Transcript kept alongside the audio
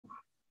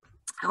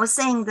I was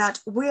saying that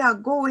we are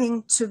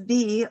going to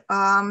be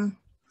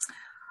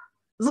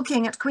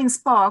looking at Queen's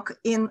Park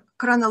in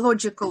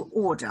chronological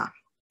order,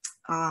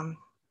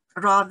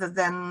 rather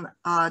than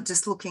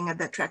just looking at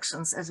the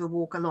attractions as we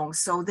walk along.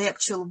 So the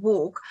actual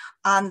walk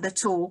and the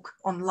talk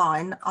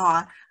online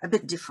are a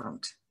bit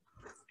different.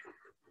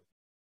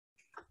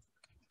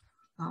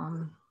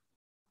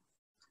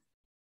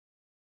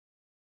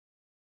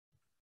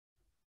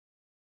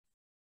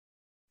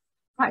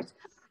 Right,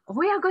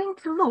 we are going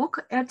to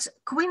look at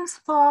Queen's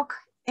Park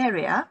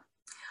area,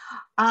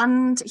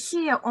 and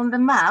here on the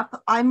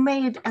map I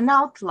made an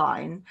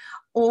outline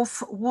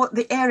of what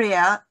the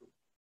area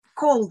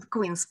called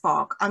Queen's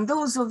Park. And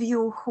those of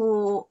you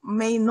who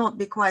may not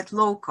be quite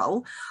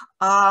local,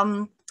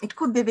 it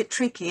could be a bit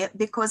tricky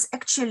because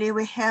actually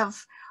we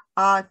have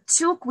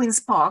two Queen's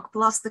Park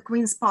plus the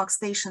Queen's Park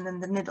station in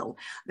the middle.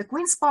 The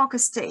Queen's Park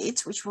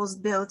estate, which was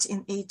built in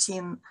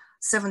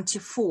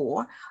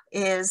 1874,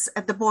 is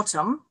at the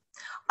bottom.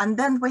 And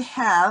then we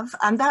have,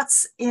 and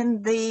that's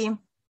in the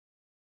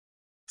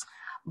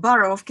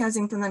borough of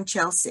Kensington and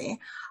Chelsea,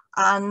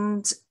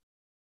 and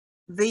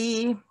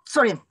the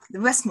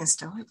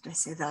Westminster, why did I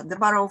say that? The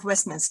borough of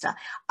Westminster.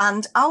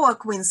 And our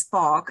Queen's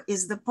Park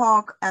is the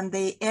park and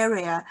the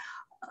area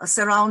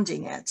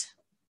surrounding it.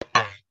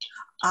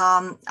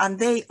 And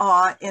they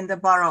are in the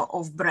borough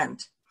of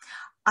Brent.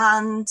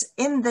 And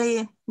in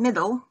the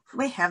middle,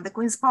 we have the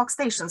Queen's Park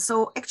station.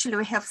 So actually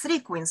we have three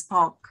Queen's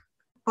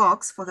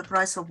Parks for the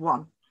price of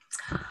one.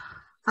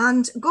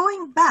 And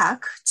going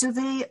back to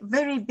the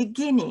very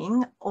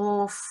beginning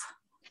of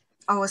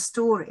our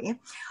story,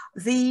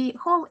 the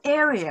whole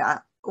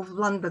area of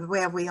London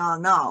where we are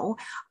now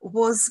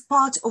was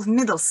part of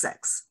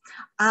Middlesex.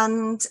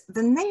 And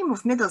the name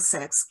of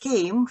Middlesex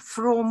came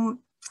from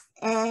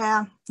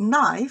a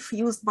knife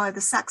used by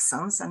the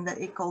Saxons, and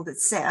they called it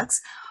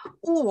seax,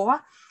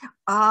 or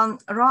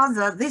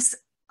rather this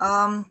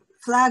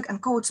flag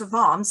and coat of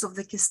arms of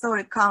the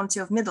historic county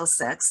of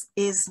Middlesex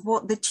is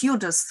what the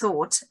Tudors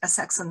thought a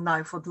Saxon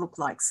knife would look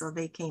like, so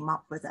they came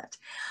up with it.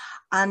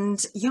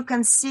 And you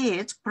can see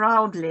it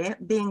proudly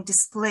being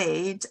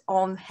displayed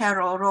on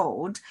Harrow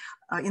Road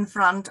in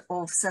front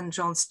of St.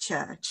 John's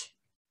Church.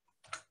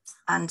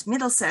 And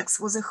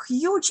Middlesex was a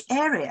huge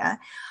area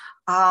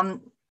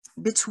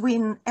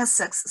between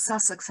Essex,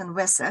 Sussex and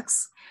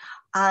Wessex.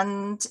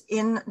 And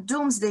in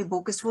Domesday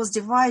Book, it was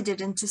divided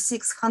into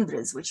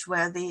 600s, which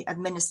were the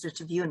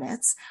administrative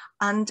units.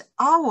 And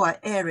our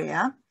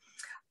area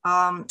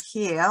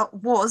here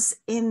was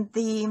in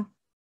the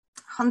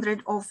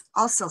 100 of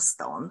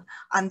Alselstone,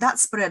 and that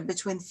spread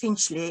between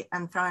Finchley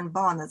and Friar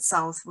Barnet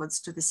southwards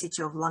to the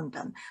city of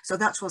London. So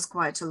that was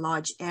quite a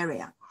large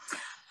area.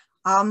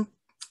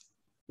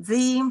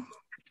 The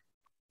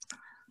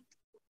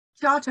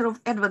Charter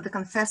of Edward the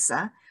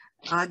Confessor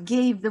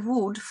gave the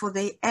wood for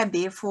the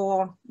abbey of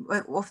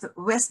the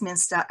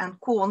Westminster and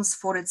corns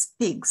for its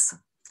pigs.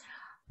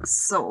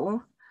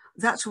 So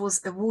that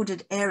was a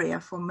wooded area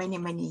for many,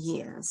 many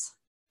years.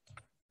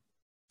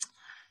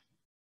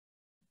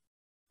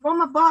 From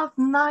about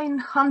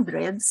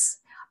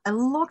 900s, a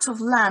lot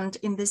of land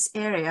in this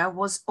area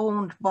was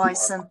owned by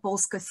St.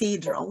 Paul's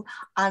Cathedral.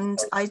 And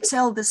I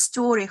tell the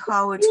story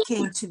how it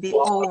came to be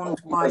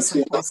owned by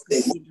St. Paul's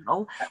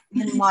Cathedral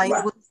in my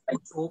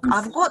talk.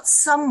 I've got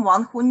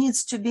someone who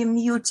needs to be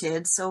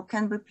muted, so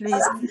can we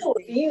please...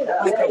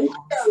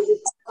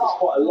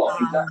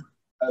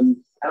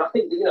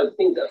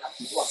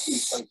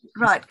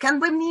 Right,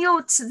 can we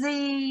mute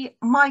the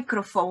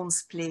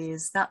microphones,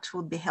 please? That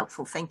would be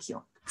helpful, thank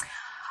you.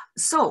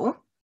 So,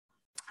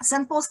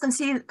 St. Paul's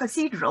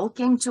Cathedral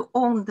came to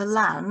own the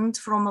land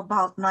from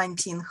about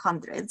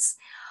 1900s,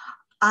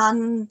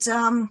 and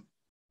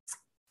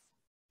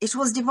it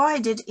was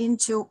divided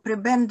into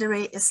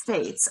prebendary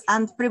estates,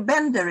 and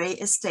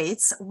prebendary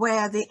estates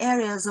were the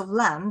areas of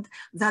land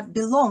that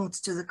belonged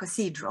to the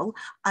cathedral,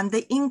 and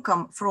the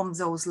income from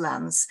those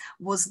lands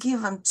was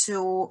given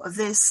to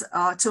this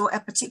to a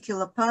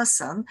particular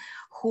person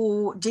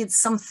who did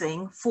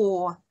something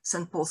for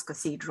St. Paul's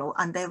Cathedral,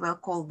 and they were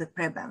called the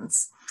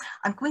prebends.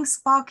 And Queen's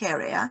Park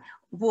area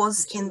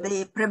was in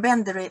the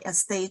prebendary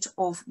estate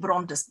of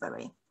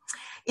Brondesbury.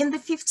 In the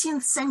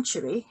 15th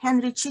century,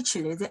 Henry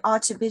Chichele, the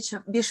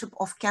Archbishop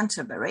of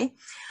Canterbury,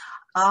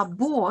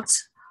 bought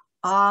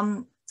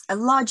a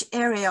large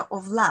area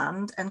of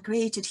land and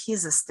created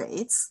his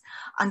estates.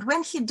 And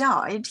when he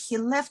died, he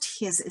left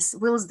his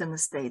Willesden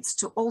estates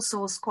to All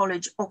Souls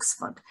College,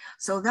 Oxford.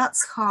 So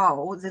that's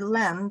how the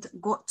land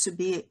got to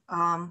be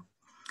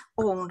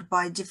owned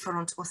by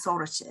different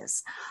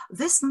authorities.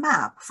 This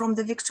map from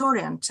the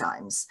Victorian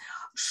times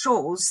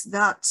shows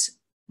that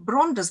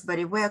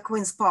Brondesbury, where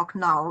Queen's Park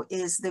now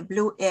is, the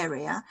blue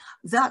area,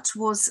 that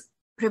was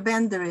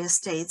prebendary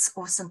estates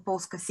of St.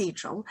 Paul's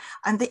Cathedral,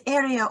 and the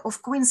area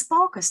of Queen's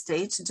Park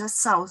Estate, just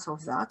south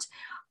of that,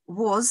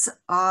 was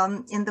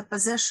in the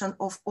possession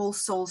of All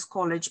Souls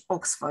College,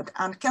 Oxford,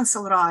 and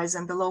Kensal Rise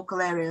and the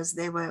local areas,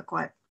 they were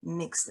quite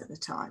mixed at the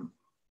time.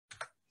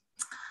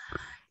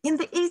 In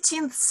the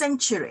 18th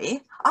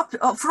century,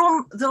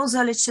 from those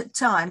early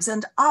times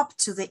and up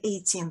to the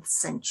 18th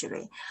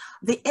century,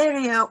 the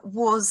area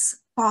was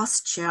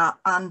pasture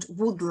and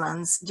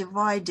woodlands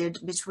divided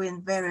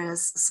between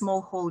various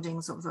small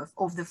holdings of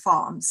the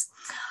farms.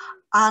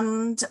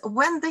 And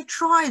when they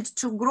tried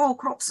to grow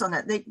crops on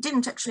it, they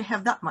didn't actually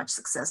have that much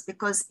success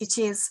because it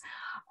is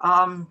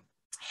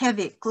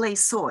heavy clay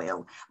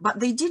soil, but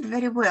they did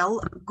very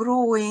well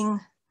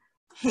growing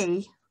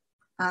hay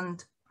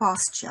and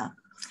pasture.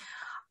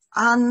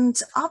 And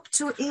up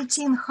to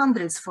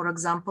 1800s, for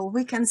example,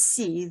 we can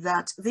see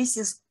that this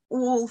is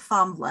all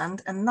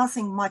farmland and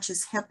nothing much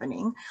is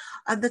happening.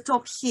 At the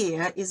top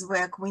here is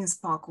where Queen's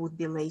Park would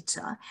be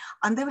later.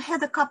 And they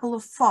had a couple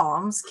of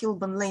farms,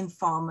 Kilburn Lane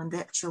Farm and the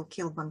actual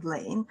Kilburn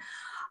Lane,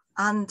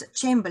 and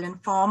Chamberlain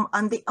Farm.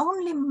 And the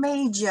only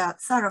major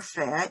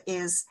thoroughfare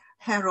is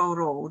Harrow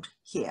Road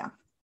here.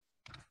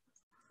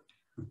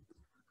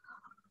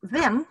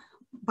 Then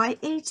by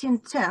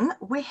 1810,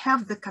 we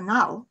have the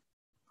canal,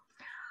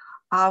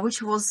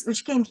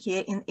 which came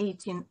here in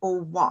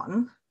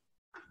 1801.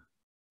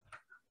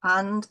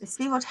 And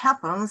see what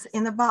happens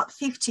in about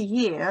 50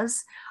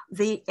 years,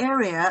 the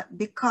area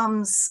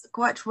becomes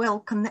quite well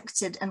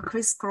connected and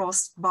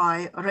crisscrossed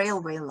by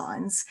railway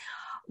lines.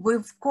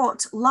 We've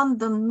got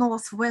London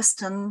North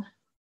Western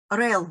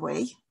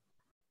Railway,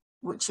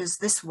 which is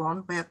this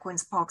one where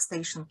Queen's Park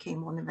Station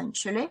came on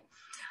eventually.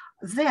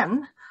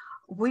 Then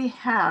we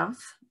have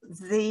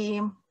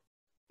the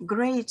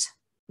Great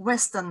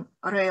Western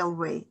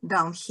Railway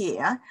down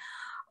here,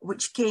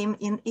 which came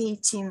in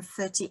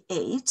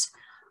 1838.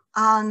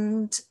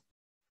 And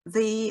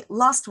the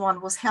last one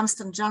was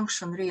Hampstead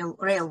Junction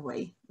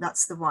Railway.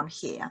 That's the one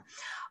here.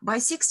 By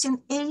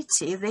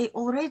 1680, they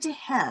already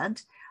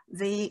had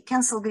the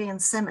Kensal Green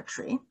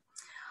Cemetery.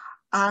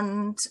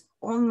 And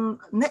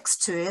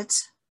next to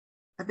it,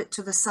 a bit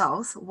to the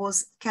south,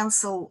 was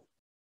Kensal,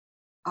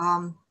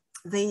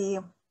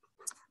 the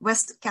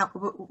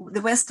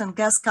Western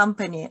Gas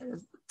Company,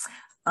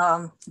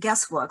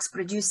 gasworks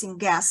producing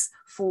gas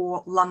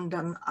for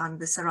London and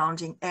the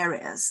surrounding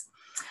areas.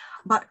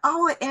 But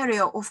our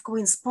area of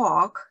Queen's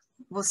Park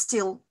was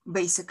still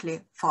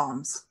basically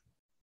farms.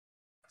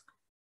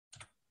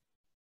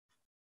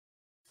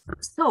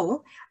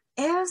 So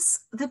as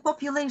the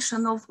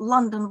population of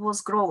London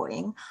was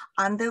growing,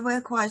 and there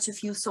were quite a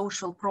few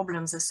social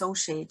problems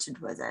associated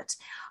with it,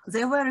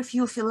 there were a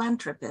few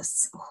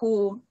philanthropists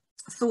who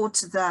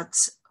thought that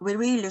we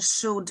really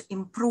should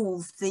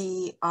improve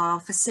the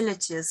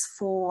facilities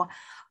for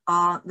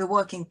the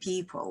working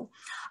people.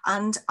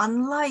 And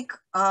unlike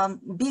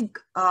big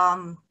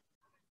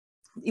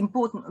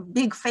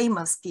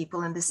famous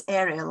people in this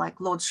area, like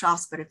Lord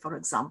Shaftesbury, for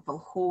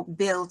example, who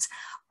built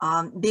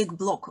big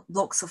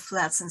blocks of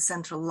flats in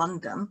central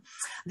London,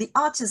 the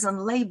artisan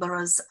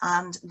laborers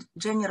and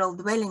general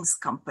dwellings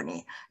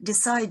company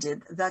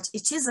decided that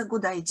it is a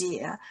good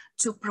idea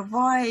to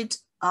provide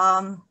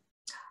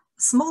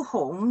small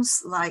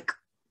homes like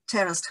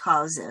terraced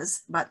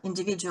houses, but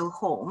individual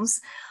homes,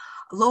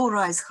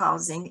 low-rise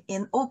housing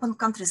in open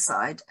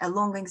countryside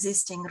along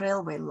existing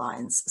railway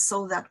lines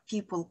so that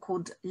people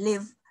could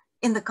live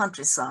in the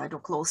countryside or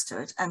close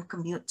to it and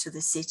commute to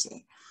the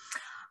city.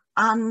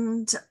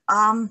 And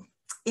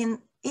in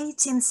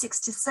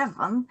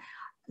 1867,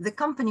 the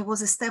company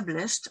was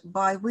established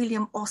by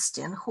William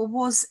Austin, who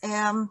was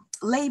a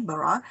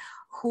laborer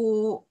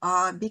who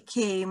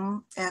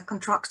became a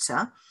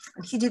contractor,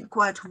 and he did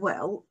quite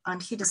well,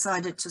 and he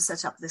decided to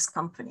set up this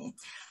company.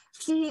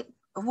 He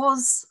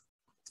was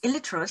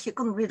illiterate, he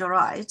couldn't read or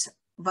write,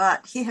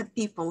 but he had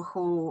people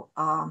who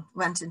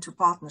went into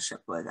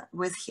partnership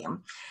with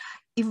him.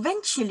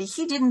 Eventually,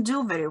 he didn't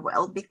do very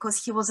well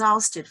because he was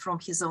ousted from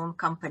his own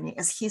company.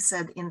 As he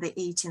said in the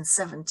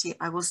 1870,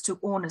 I was too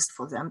honest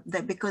for them,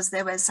 because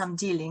there were some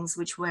dealings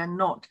which were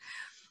not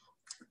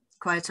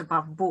quite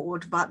above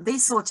board, but they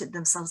sorted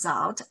themselves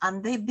out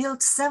and they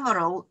built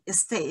several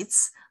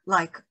estates,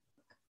 like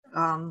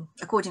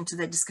according to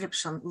the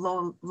description,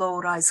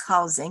 low-rise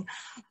housing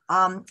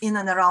in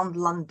and around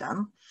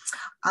London.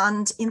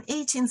 And in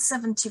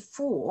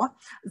 1874,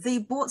 they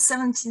bought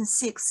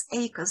 76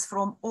 acres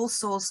from All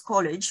Souls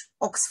College,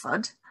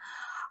 Oxford,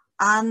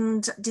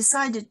 and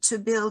decided to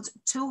build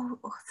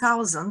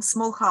 2,000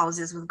 small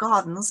houses with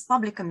gardens,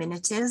 public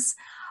amenities,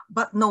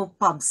 but no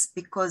pubs,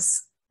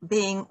 because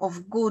being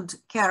of good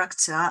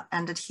character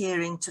and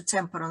adhering to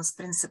temperance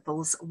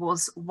principles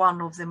was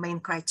one of the main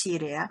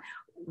criteria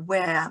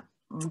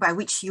by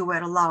which you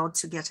were allowed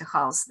to get a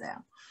house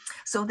there.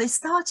 So they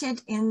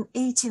started in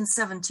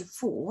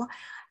 1874,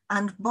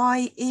 and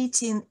by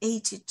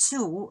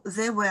 1882,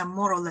 they were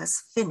more or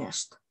less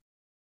finished.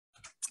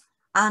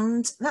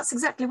 And that's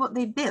exactly what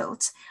they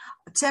built,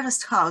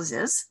 terraced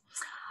houses.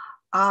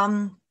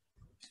 And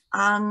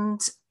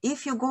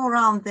if you go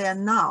around there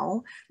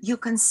now, you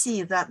can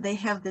see that they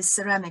have the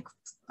ceramic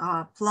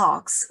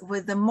plaques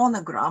with the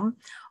monogram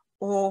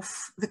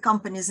of the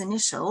company's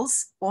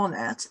initials on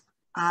it,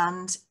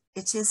 and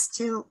it is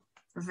still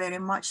very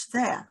much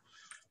there.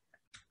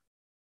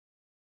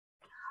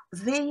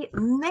 They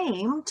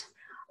named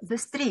the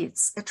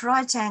streets at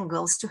right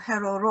angles to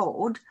Harrow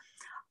Road,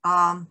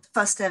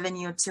 1st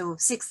Avenue to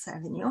 6th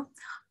Avenue,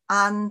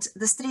 and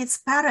the streets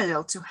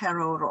parallel to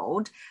Harrow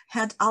Road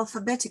had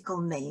alphabetical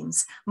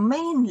names,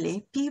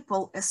 mainly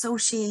people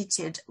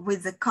associated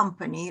with the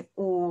company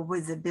or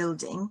with the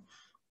building.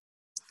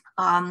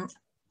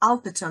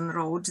 Alperton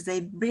Road,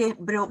 they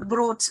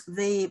brought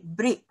the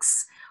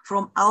bricks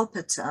from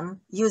Alperton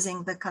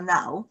using the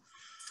canal,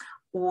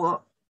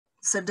 or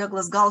Sir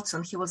Douglas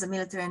Galton, he was a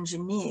military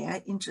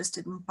engineer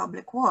interested in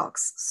public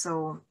works.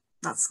 So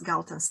that's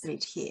Galton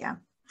Street here.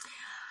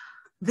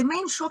 The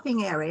main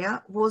shopping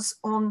area was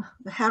on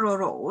the Harrow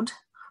Road,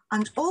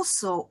 and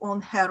also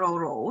on Harrow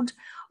Road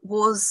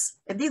was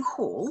a big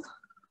hall,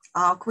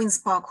 Queen's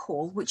Park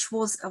Hall, which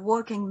was a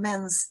working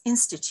men's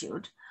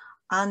institute,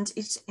 and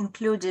it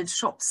included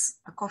shops,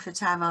 a coffee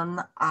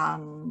tavern,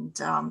 and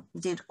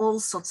did all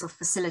sorts of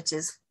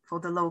facilities for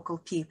the local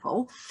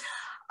people.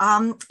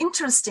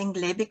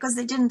 Interestingly, because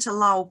they didn't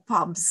allow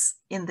pubs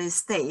in the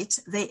estate,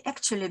 they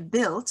actually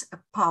built a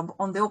pub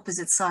on the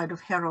opposite side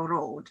of Harrow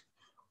Road,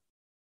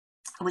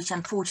 which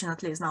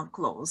unfortunately is now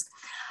closed.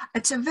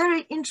 At a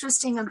very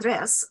interesting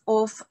address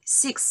of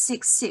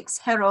 666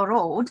 Harrow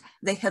Road,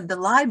 they had the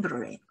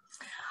library,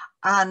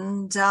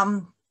 and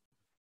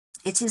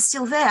it is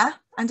still there,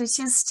 and it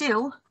is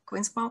still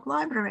Queen's Park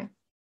Library.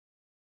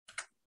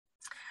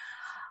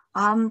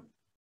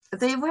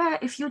 There were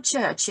a few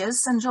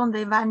churches. St. John the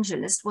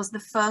Evangelist was the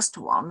first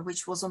one,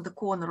 which was on the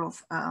corner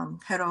of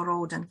Harrow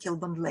Road and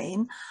Kilburn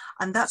Lane,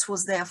 and that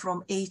was there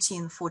from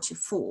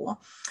 1844.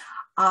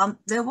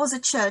 There was a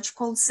church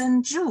called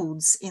St.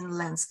 Jude's in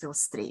Lansfield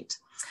Street,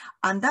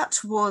 and that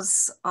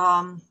was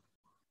a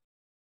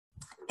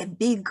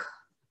big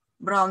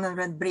brown and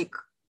red brick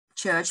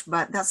church,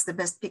 but that's the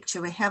best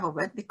picture we have of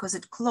it because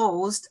it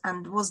closed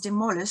and was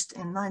demolished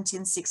in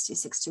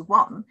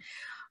 1960-61.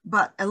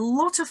 But a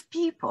lot of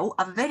people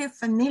are very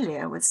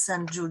familiar with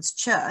St. Jude's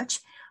Church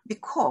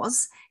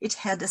because it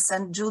had a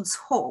St. Jude's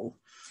Hall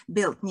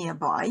built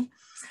nearby.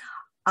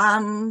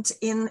 And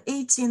in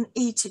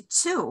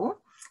 1882,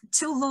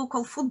 two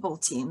local football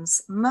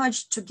teams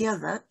merged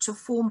together to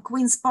form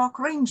Queen's Park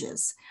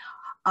Rangers,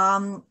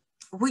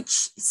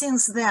 which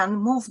since then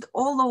moved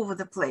all over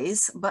the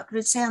place, but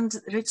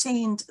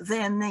retained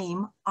their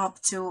name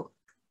up to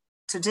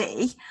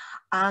today.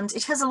 And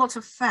it has a lot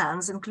of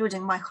fans,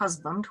 including my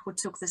husband, who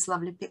took these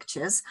lovely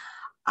pictures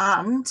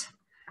and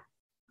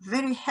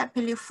very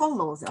happily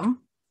follow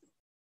them.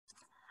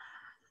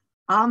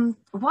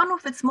 One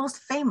of its most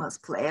famous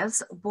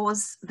players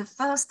was the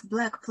first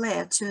black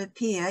player to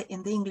appear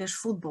in the English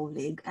Football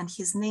League, and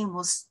his name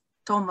was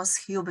Thomas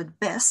Hubert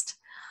Best,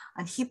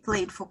 and he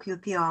played for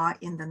QPR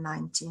in the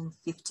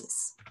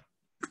 1950s.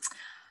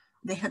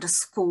 They had a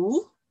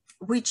school,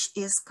 which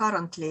is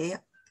currently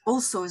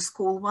also a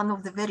school, one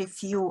of the very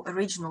few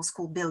original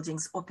school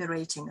buildings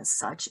operating as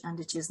such, and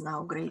it is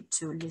now Grade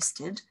 2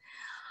 listed.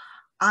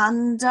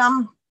 And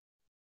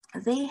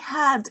they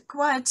had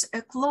quite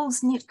a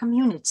close-knit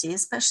community,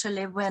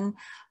 especially when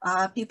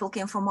people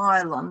came from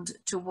Ireland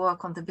to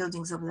work on the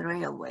buildings of the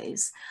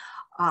railways.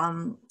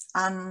 The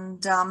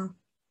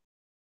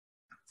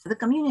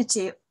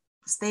community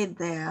stayed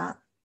there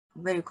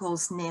very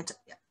close-knit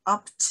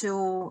up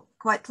to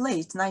quite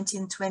late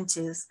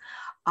 1920s.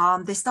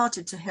 They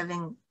started to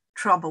having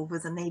trouble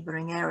with the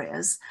neighboring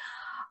areas.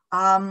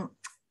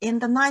 In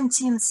the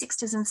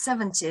 1960s and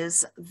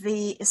 70s,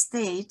 the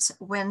estate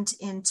went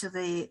into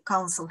the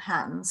council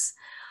hands,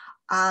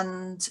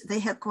 and they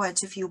had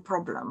quite a few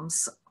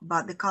problems,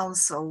 but the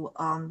council,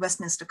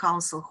 Westminster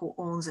Council, who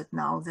owns it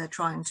now, they're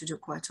trying to do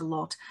quite a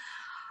lot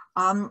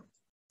to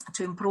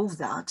improve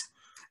that.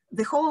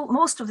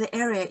 Most of the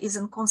area is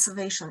in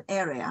conservation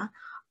area,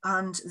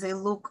 and they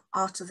look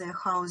after their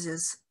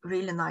houses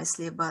really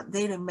nicely, but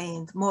they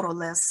remained more or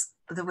less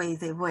the way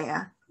they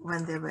were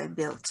when they were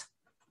built.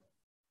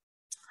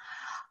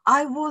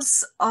 I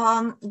was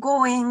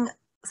going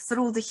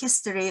through the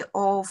history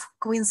of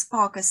Queen's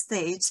Park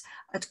Estate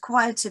at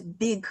quite a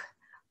big,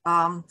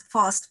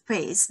 fast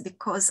pace,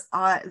 because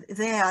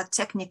they are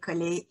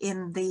technically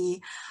in the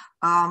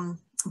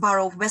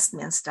Borough of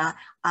Westminster,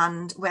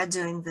 and we're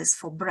doing this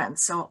for Brent.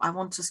 So I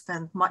want to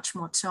spend much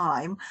more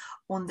time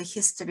on the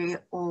history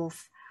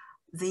of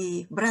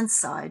the Brent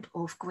side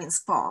of Queen's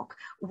Park,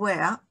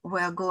 where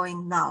we're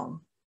going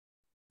now.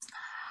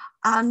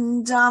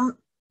 And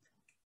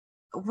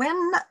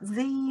when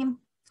the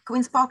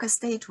Queen's Park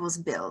Estate was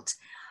built,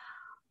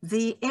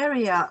 the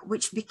area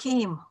which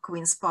became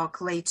Queen's Park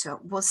later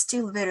was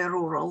still very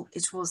rural.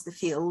 It was the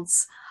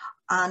fields,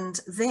 and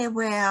there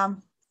were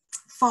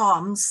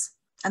farms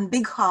and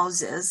big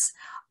houses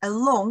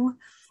along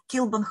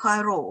Kilburn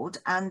High Road,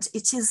 and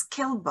it is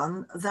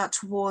Kilburn that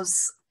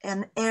was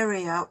an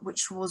area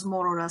which was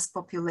more or less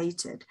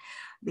populated,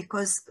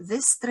 because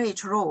this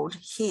straight road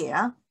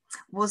here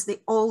was the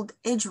old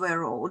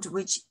Edgware Road,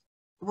 which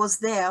was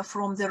there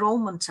from the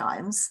Roman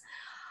times,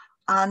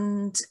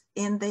 and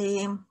in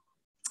the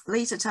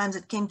later times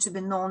it came to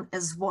be known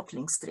as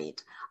Watling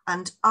Street,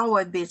 and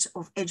our bit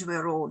of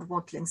Edgware Road,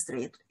 Watling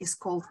Street, is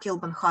called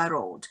Kilburn High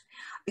Road,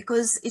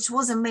 because it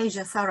was a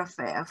major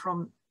thoroughfare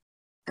from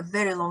a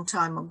very long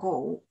time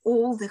ago.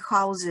 All the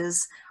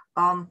houses,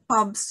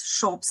 pubs,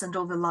 shops, and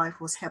all the life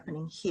was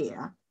happening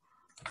here.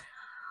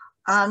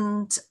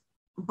 And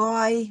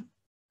by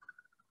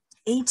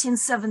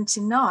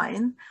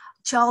 1879,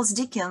 Charles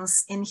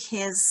Dickens, in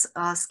his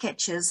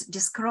sketches,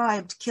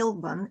 described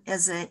Kilburn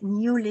as a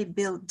newly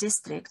built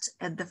district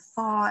at the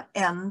far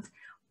end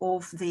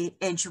of the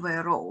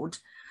Edgware Road.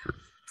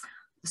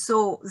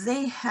 So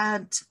they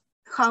had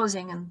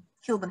housing in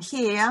Kilburn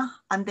here,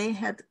 and they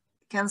had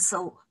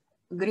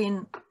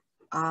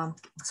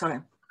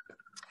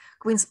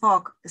Queen's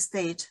Park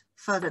estate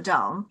further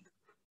down.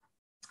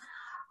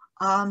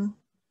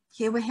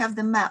 Here we have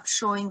the map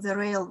showing the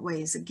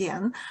railways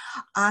again,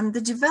 and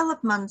the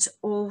development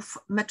of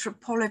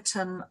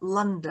metropolitan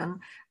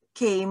London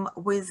came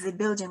with the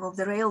building of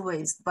the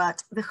railways,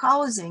 but the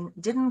housing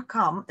didn't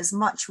come as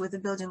much with the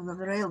building of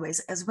the railways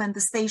as when the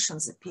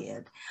stations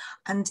appeared.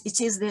 And it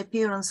is the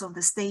appearance of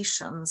the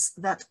stations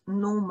that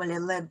normally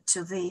led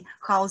to the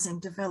housing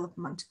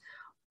development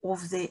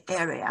of the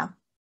area.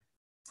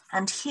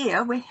 And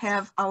here we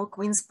have our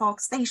Queen's Park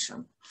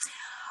station,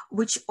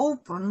 which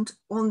opened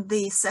on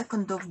the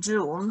 2nd of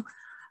June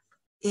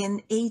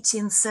in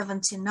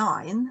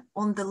 1879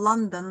 on the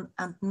London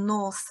and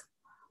North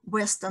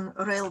Western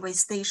Railway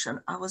Station.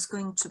 I was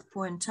going to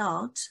point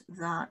out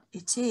that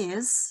it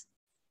is,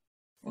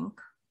 I think,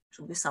 it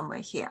should be somewhere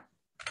here.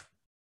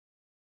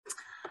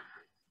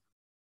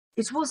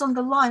 It was on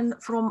the line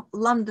from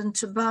London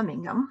to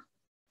Birmingham,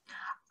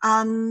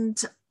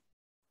 and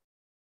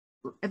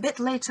a bit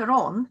later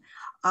on,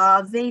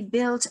 they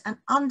built an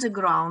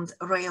underground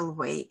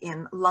railway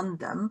in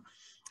London,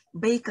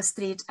 Baker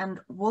Street and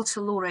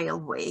Waterloo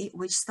Railway,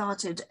 which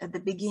started at the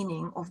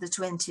beginning of the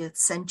 20th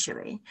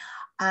century.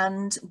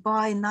 And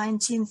by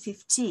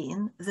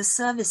 1915, the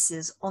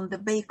services on the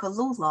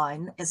Bakerloo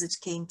line, as it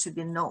came to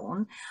be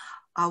known,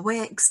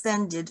 were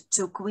extended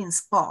to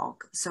Queen's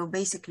Park. So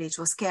basically it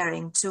was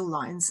carrying two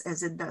lines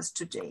as it does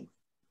today.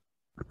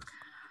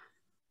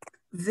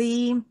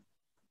 The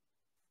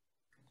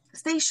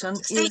station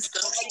is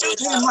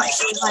very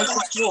much like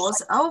it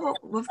was. Oh,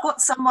 we've got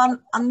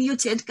someone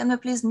unmuted. Can we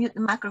please mute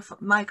the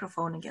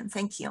microphone again?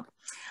 Thank you.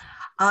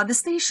 The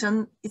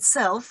station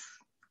itself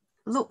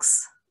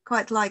looks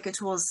quite like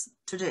it was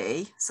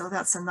today. So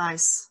that's a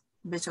nice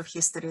bit of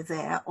history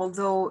there,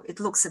 although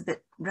it looks a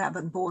bit drab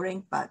and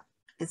boring, but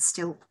it's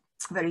still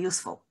very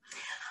useful.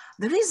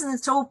 The reason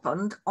it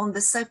opened on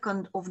the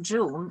 2nd of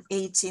June,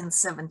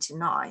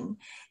 1879,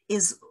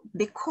 is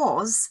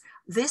because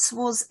this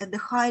was at the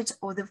height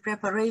of the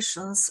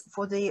preparations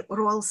for the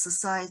Royal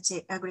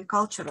Society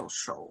Agricultural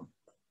Show,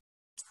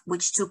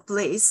 which took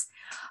place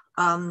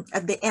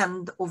at the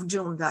end of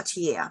June that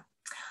year.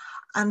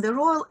 And the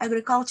Royal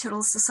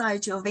Agricultural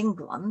Society of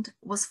England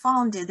was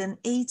founded in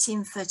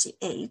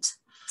 1838,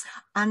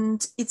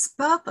 and its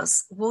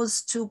purpose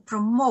was to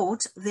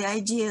promote the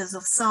ideas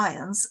of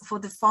science for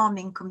the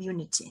farming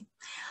community.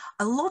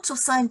 A lot of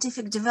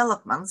scientific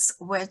developments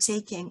were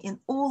taken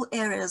in all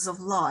areas of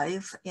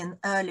life in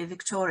early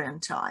Victorian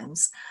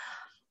times,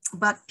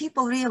 but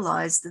people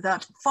realized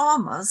that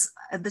farmers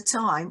at the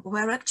time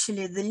were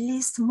actually the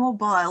least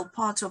mobile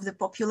part of the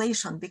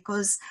population,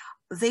 because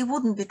they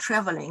wouldn't be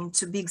traveling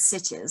to big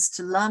cities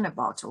to learn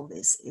about all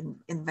these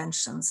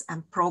inventions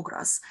and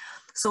progress.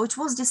 So it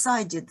was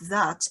decided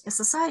that a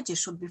society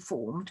should be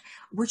formed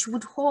which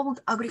would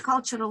hold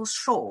agricultural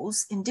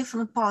shows in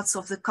different parts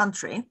of the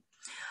country,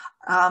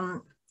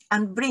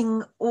 and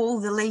bring all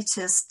the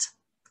latest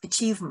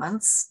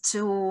achievements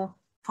to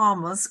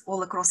farmers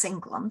all across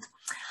England.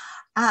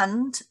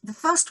 And the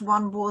first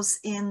one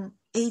was in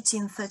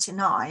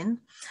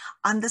 1839,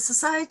 and the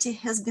society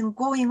has been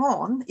going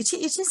on. It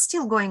is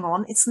still going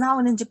on. It's now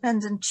an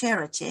independent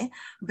charity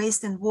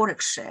based in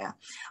Warwickshire,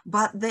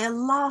 but their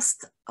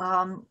last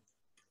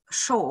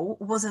show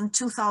was in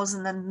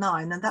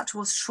 2009, and that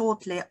was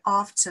shortly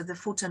after the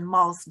foot and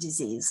mouth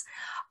disease.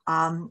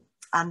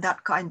 And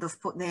that kind of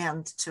put the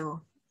end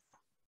to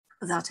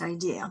that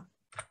idea.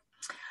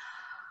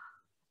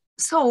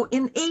 So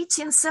in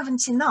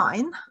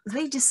 1879,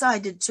 they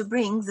decided to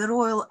bring the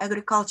Royal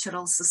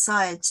Agricultural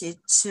Society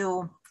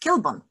to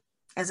Kilburn,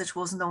 as it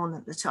was known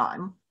at the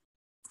time.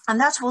 And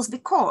that was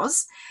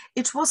because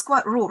it was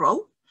quite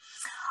rural.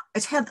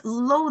 It had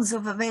loads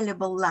of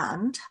available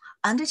land,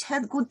 and it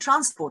had good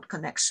transport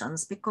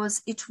connections,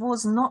 because it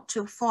was not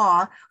too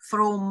far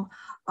from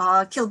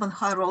Kilburn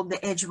High Road,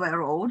 the Edgware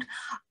Road,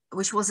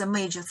 which was a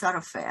major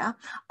thoroughfare.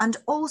 And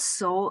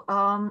also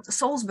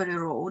Salisbury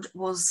Road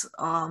was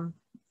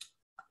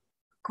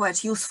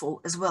quite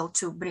useful as well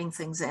to bring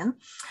things in.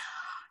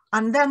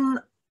 And then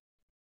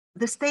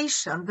the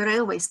station, the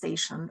railway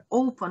station,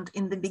 opened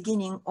in the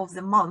beginning of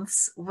the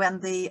months when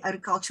the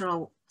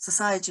Agricultural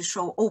Society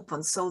show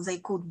opened, so they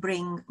could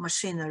bring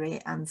machinery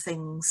and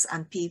things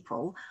and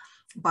people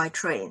by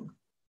train.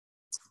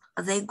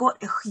 They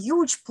got a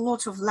huge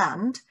plot of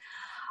land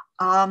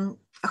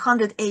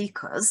 100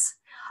 acres,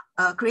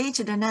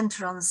 created an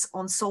entrance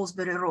on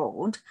Salisbury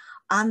Road,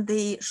 and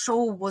the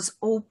show was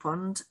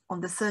opened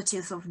on the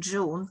 30th of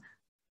June,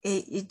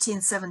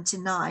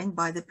 1879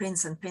 by the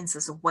Prince and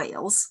Princess of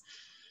Wales.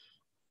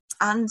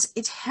 And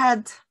it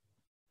had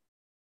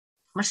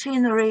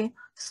machinery,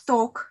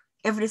 stock,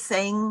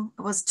 everything.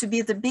 Was to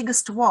be the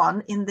biggest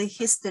one in the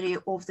history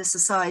of the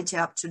society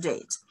up to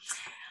date.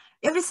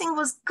 Everything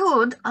was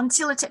good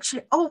until it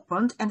actually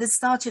opened and it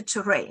started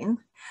to rain.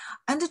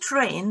 And it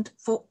rained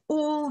for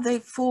all the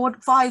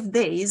 5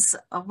 days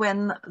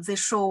when the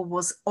show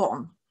was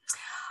on.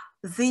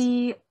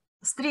 The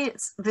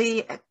streets,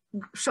 the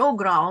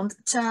showground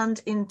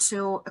turned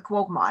into a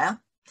quagmire.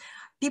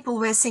 People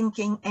were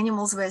sinking,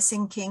 animals were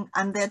sinking,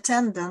 and the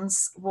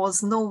attendance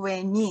was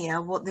nowhere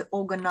near what the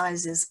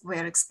organizers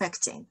were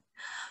expecting.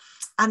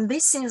 And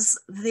this is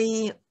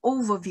the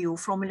overview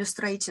from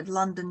Illustrated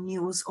London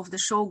News of the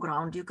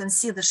showground. You can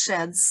see the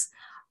sheds,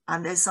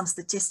 and there's some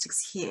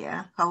statistics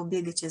here, how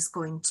big it is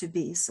going to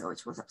be. So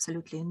it was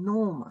absolutely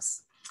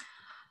enormous.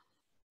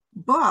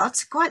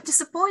 But quite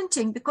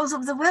disappointing because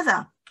of the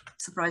weather.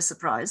 Surprise,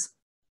 surprise.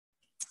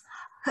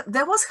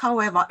 There was,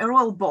 however, a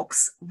royal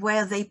box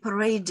where they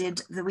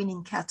paraded the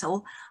winning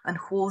cattle and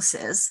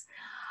horses.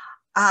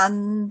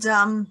 And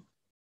that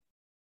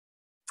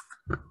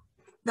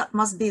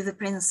must be the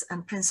Prince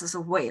and Princess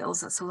of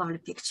Wales. That's a lovely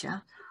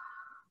picture.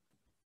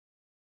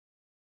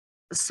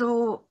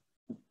 So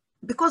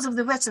because of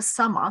the wetter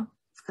summer,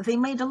 they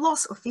made a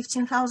loss of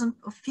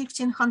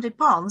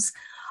 £1,500.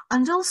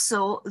 And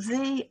also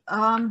they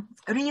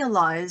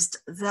realized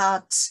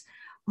that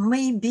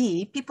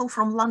maybe people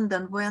from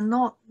London were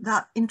not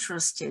that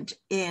interested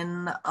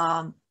in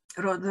the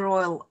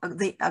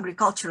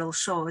agricultural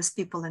show as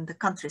people in the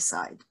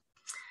countryside.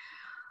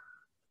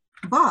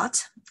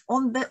 But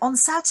on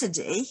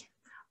Saturday,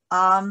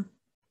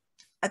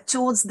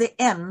 towards the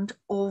end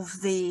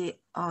of the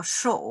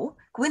show,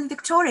 Queen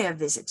Victoria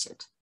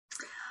visited.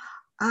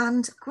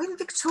 And Queen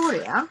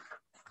Victoria,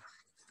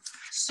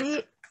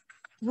 she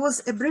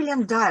was a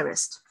brilliant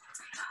diarist.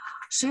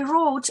 She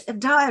wrote a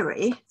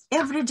diary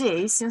every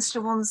day since she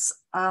was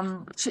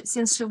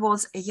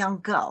a young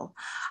girl,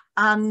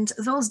 and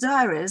those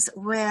diaries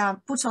were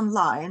put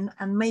online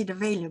and made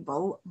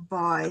available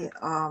by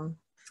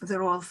the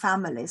royal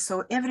family,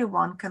 so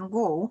everyone can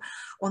go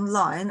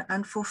online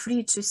and for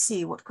free to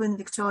see what Queen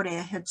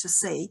Victoria had to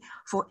say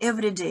for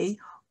every day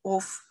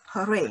of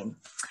her reign.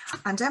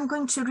 And I'm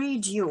going to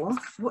read you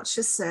what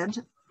she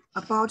said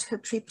about her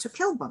trip to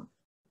Kilburn.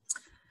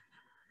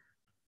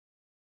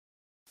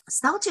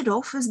 Started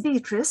off with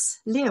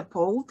Beatrice,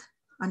 Leopold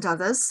and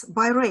others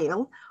by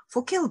rail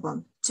for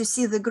Kilburn to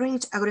see the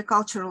great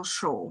agricultural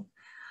show.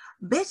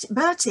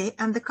 Bertie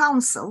and the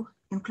council,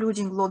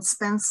 including Lord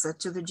Spencer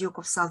to the Duke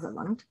of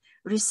Sutherland,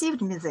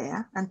 received me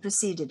there and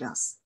preceded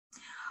us.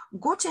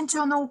 Got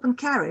into an open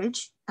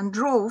carriage and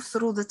drove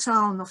through the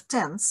town of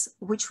tents,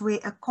 which we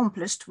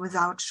accomplished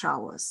without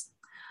showers.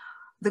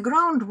 The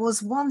ground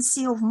was one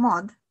sea of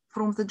mud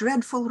from the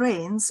dreadful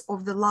rains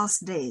of the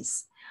last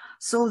days,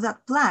 so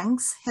that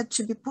planks had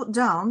to be put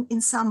down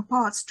in some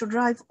parts to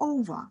drive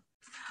over.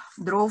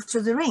 Drove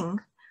to the ring,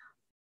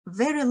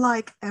 very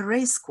like a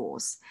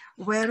racecourse,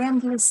 where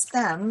endless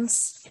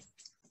stands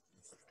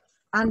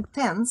and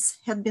tents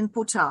had been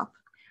put up,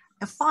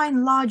 a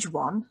fine large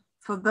one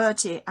for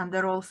Bertie and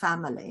the royal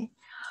family.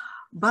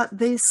 But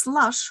the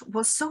slush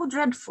was so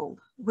dreadful,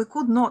 we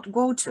could not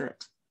go to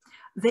it.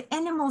 The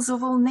animals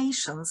of all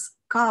nations,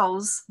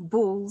 cows,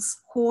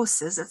 bulls,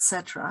 horses,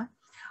 etc.,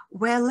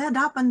 were led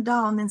up and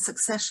down in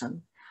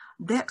succession,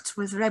 decked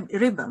with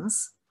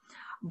ribbons,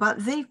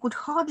 but they could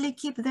hardly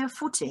keep their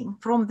footing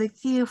from the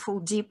fearful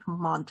deep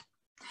mud.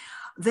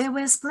 There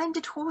were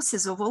splendid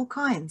horses of all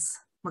kinds,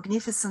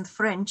 magnificent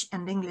French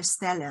and English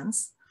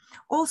stallions,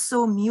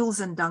 also mules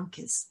and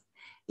donkeys.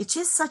 It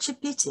is such a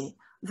pity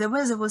the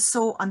weather was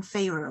so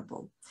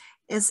unfavorable,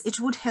 as it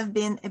would have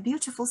been a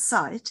beautiful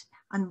sight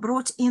and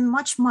brought in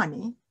much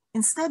money,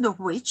 instead of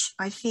which,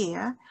 I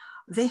fear,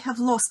 they have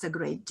lost a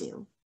great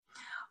deal.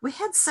 We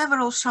had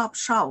several sharp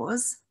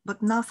showers,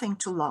 but nothing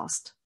to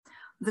last.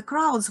 The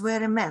crowds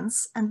were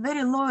immense and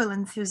very loyal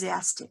and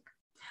enthusiastic.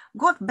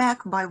 Got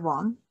back by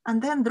one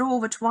and then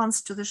drove at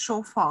once to the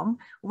show farm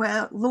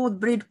where Lord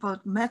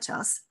Bridport met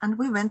us, and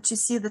we went to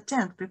see the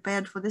tent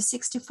prepared for the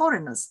 60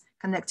 foreigners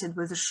connected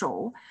with the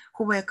show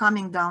who were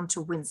coming down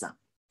to Windsor.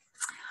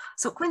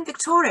 So Queen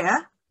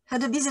Victoria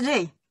had a busy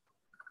day.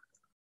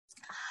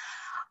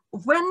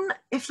 When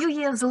a few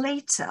years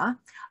later,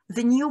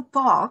 the new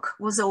park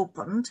was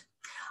opened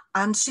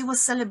and she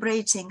was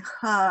celebrating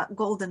her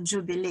Golden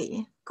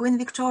Jubilee, Queen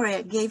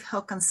Victoria gave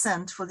her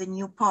consent for the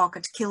new park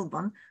at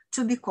Kilburn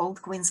to be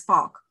called Queen's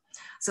Park.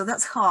 So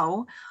that's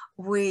how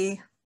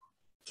we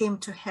came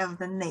to have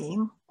the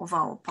name of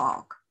our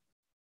park.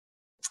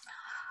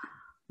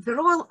 The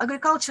Royal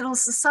Agricultural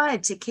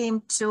Society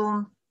came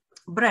to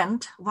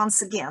Brent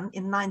once again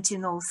in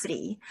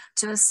 1903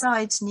 to a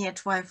site near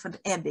Twyford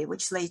Abbey,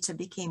 which later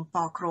became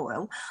Park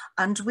Royal,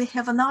 and we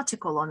have an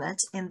article on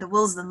it in the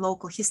Willesden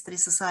Local History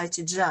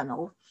Society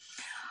journal.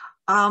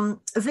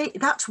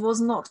 That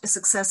was not a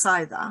success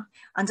either.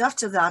 And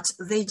after that,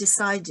 they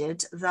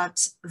decided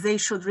that they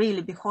should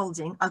really be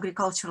holding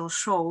agricultural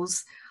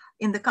shows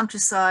in the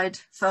countryside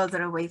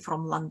further away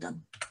from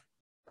London.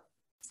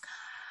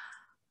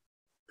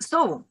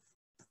 So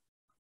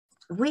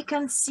we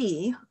can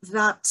see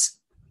that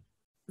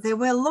there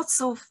were lots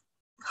of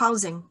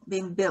housing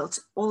being built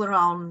all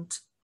around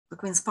the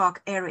Queen's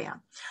Park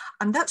area.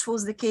 And that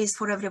was the case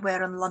for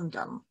everywhere in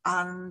London.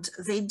 And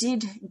they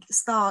did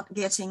start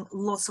getting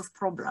lots of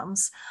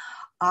problems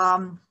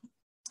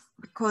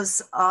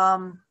because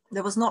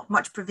there was not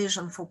much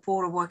provision for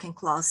poor working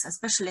class,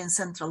 especially in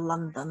central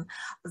London.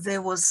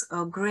 There was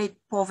a great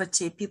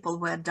poverty, people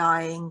were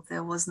dying,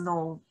 there was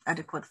no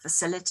adequate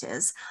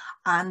facilities.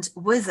 And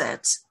with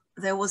it,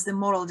 there was the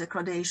moral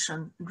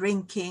degradation,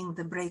 drinking,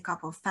 the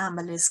breakup of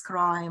families,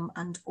 crime,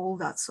 and all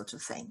that sort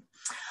of thing.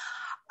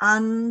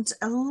 And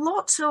a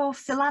lot of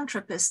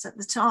philanthropists at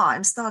the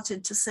time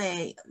started to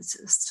say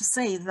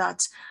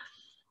that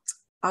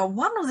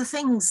one of the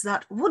things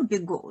that would be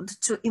good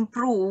to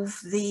improve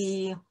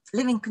the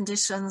living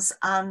conditions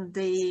and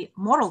the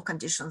moral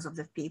conditions of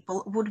the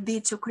people would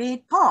be to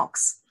create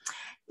parks.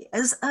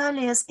 As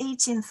early as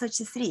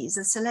 1833,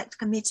 the Select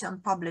Committee on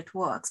Public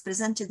Works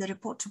presented a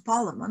report to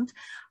Parliament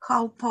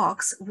how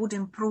parks would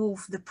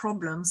improve the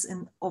problems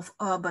of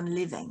urban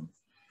living.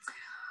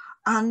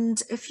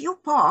 And a few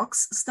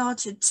parks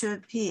started to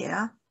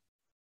appear.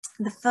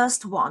 The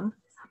first one,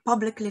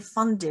 publicly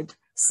funded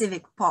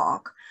civic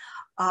park,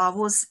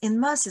 was in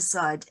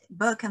Merseyside,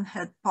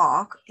 Birkenhead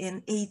Park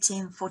in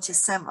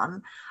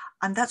 1847,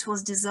 and that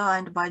was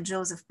designed by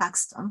Joseph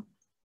Paxton.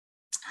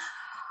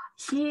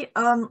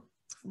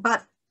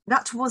 But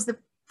that was the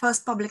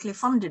first publicly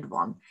funded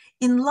one.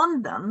 In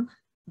London,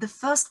 the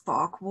first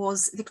park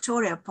was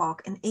Victoria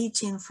Park in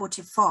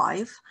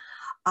 1845.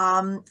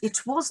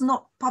 It was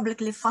not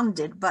publicly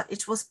funded, but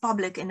it was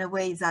public in a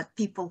way that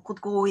people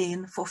could go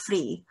in for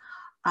free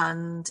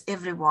and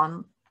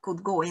everyone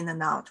could go in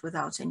and out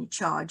without any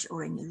charge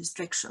or any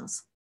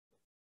restrictions.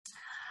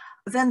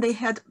 Then they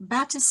had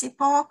Battersea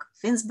Park,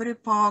 Finsbury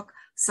Park,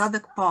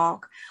 Southwark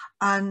Park,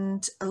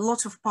 and a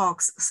lot of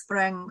parks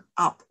sprang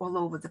up all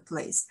over the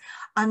place.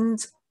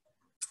 And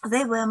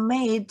they were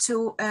made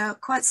to a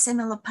quite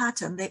similar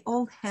pattern. They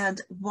all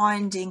had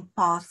winding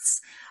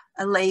paths,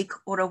 a lake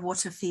or a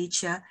water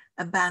feature,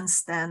 a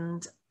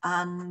bandstand,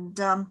 and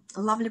a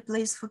lovely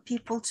place for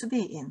people to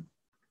be in.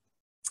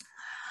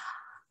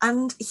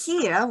 And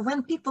here,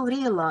 when people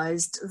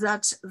realized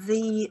that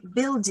the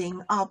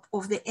building up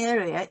of the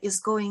area is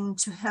going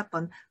to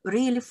happen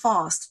really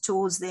fast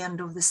towards the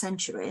end of the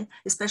century,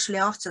 especially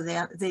after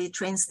the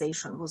train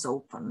station was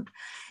opened,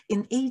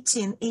 in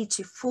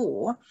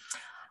 1884,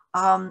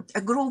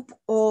 a group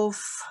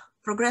of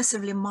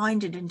progressively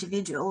minded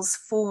individuals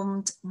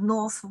formed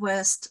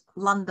Northwest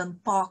London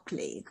Park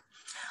League.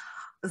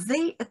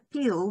 They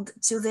appealed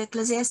to the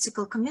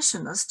ecclesiastical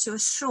commissioners to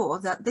assure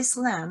that this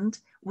land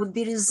would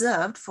be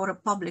reserved for a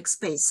public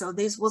space. So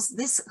this was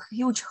this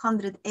huge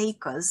 100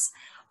 acres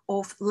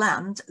of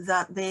land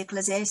that the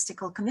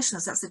ecclesiastical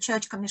commissioners, that's the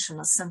church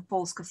commissioners, St.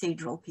 Paul's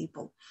Cathedral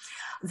people,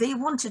 they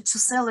wanted to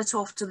sell it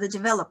off to the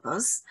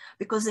developers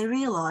because they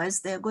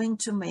realized they're going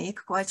to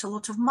make quite a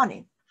lot of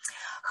money.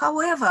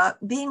 However,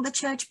 being the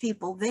church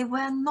people, they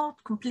were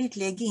not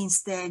completely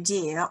against the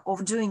idea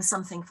of doing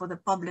something for the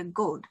public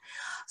good.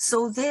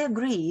 So they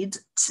agreed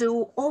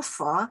to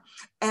offer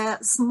a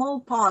small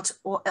part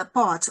or a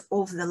part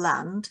of the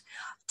land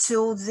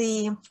to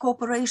the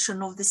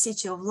corporation of the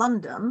City of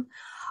London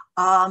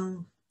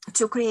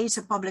to create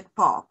a public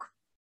park.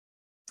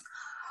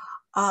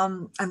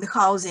 And the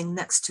housing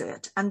next to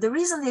it. And the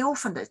reason they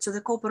offered it to the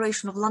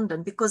Corporation of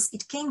London, because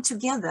it came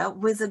together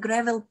with the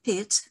gravel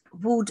pit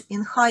wood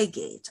in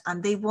Highgate,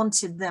 and they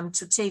wanted them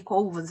to take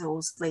over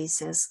those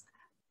places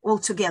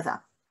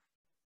altogether.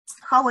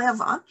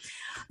 However,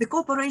 the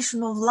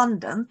Corporation of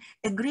London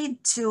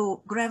agreed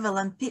to gravel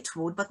and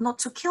pitwood, but not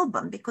to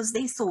Kilburn, because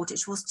they thought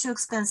it was too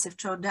expensive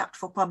to adapt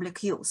for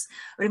public use.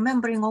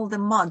 Remembering all the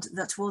mud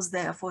that was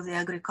there for the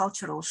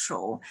agricultural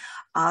show,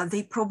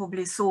 they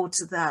probably thought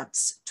that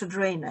to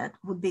drain it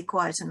would be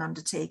quite an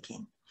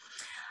undertaking.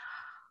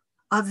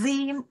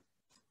 The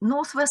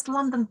Northwest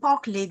London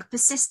Park League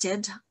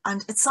persisted,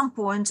 and at some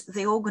point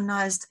they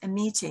organized a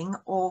meeting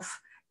of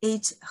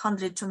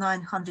 800 to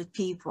 900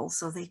 people,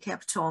 so they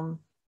kept on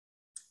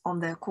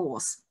their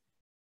course.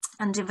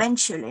 And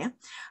eventually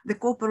the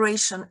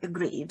corporation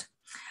agreed,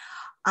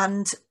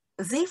 and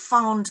they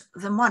found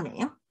the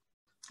money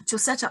to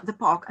set up the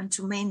park and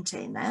to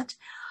maintain it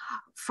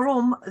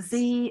from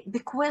the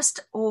bequest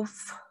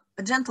of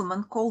a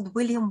gentleman called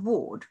William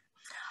Ward.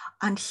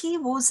 And he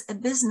was a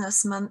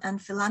businessman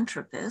and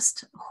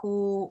philanthropist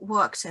who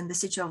worked in the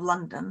City of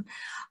London.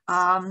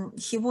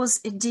 He was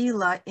a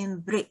dealer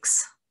in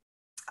bricks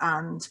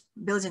and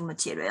building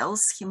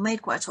materials. He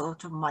made quite a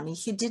lot of money.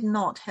 He did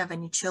not have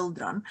any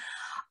children,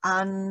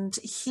 and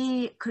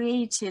he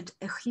created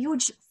a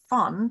huge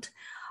fund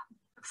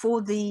for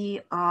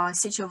the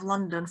City of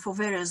London for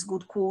various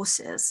good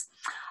causes.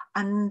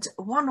 And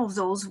one of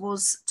those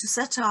was to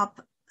set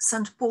up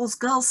St. Paul's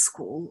Girls'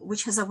 School,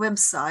 which has a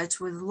website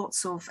with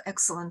lots of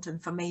excellent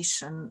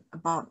information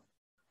about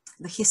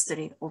the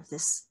history of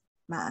this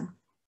man.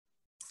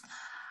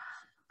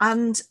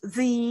 And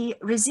the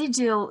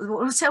residual,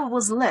 whatever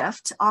was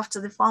left after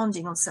the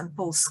founding of St.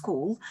 Paul's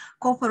School,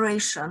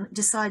 corporation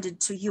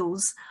decided to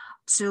use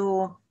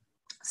to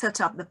set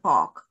up the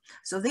park.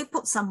 So they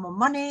put some more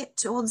money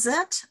towards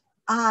it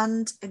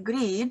and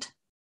agreed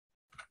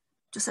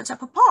to set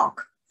up a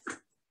park.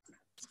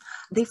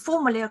 They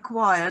formally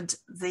acquired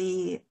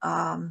the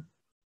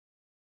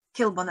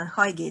Kilburn and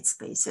Highgate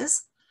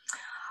spaces.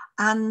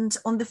 And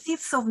on the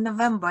 5th of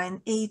November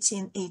in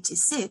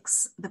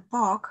 1886, the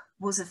park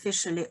was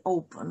officially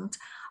opened.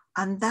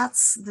 And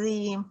that's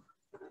the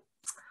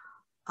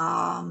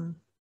plan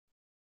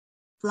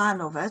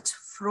of it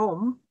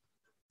from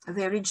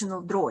the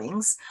original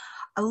drawings.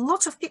 A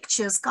lot of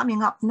pictures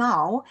coming up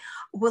now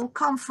will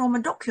come from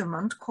a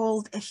document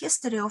called A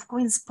History of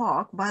Queen's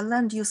Park by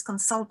Land Use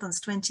Consultants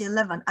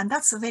 2011, and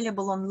that's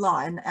available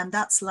online, and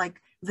that's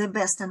like the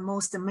best and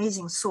most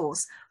amazing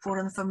source for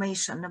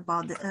information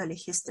about the early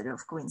history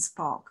of Queen's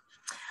Park.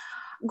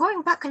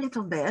 Going back a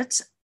little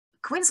bit,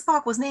 Queen's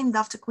Park was named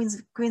after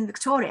Queen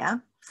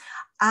Victoria,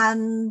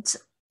 and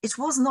it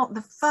was not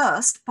the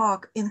first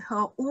park in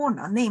her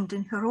honor, named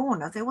in her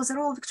honor. There was a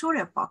Royal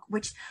Victoria Park,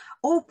 which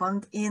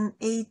opened in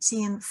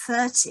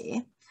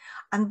 1830.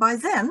 And by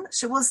then,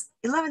 she was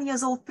 11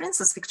 years old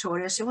Princess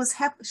Victoria.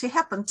 She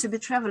happened to be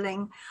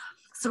traveling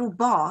through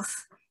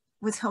Bath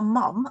with her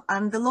mum,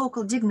 and the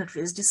local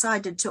dignitaries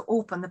decided to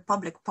open a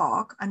public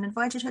park and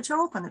invited her to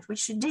open it, which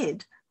she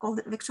did, called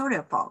it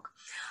Victoria Park.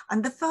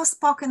 And the first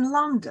park in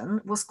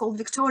London was called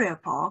Victoria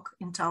Park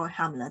in Tower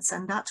Hamlets,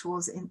 and that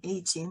was in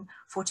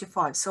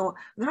 1845. So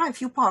there are a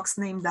few parks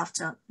named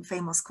after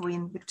famous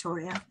Queen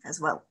Victoria as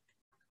well.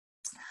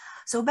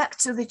 So back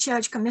to the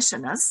church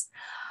commissioners.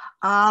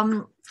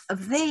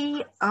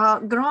 They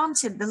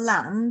granted the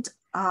land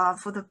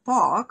for the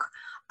park,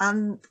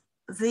 and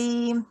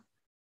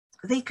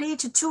they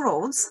created two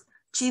roads,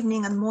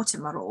 Chevening and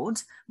Mortimer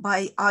Road,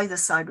 by either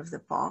side of the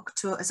park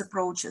as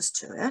approaches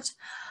to it.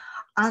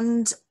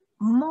 And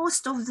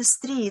most of the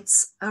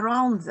streets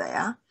around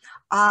there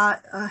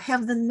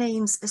have the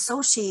names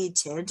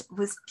associated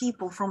with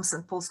people from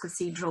St. Paul's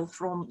Cathedral,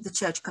 from the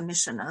church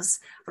commissioners.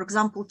 For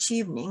example,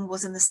 Chevening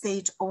was an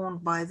estate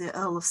owned by the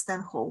Earl of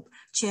Stanhope,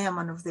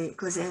 chairman of the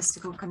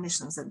ecclesiastical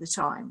commissions at the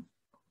time.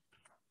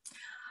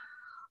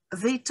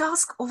 The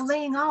task of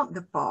laying out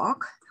the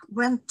park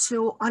went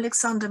to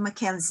Alexander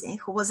Mackenzie,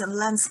 who was a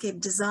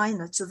landscape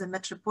designer to the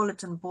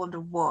Metropolitan Board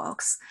of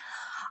Works.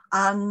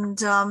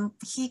 And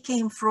he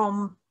came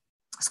from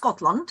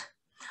Scotland,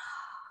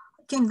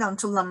 came down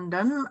to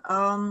London,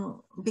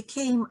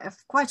 became a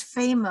quite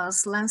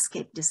famous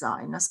landscape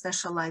designer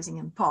specializing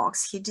in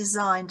parks. He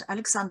designed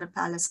Alexander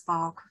Palace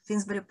Park,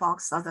 Finsbury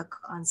Park, Southwark,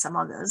 and some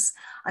others.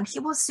 And he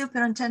was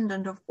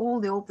superintendent of all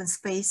the open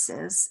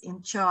spaces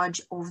in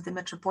charge of the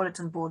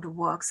Metropolitan Board of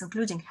Works,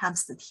 including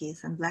Hampstead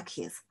Heath and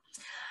Blackheath.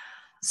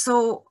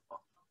 So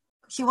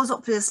he was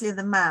obviously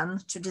the man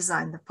to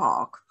design the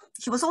park.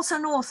 He was also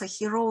an author.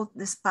 He wrote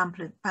this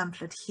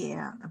pamphlet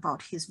here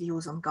about his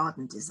views on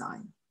garden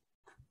design.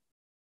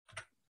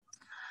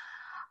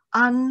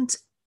 And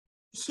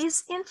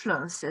his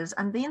influences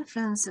and the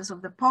influences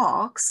of the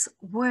parks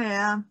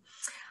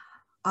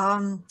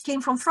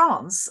came from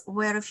France,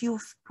 where a few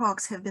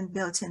parks have been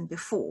built in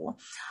before.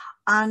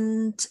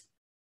 And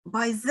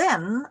by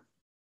then,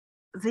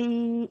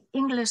 the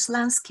English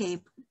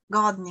landscape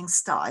gardening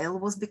style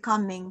was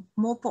becoming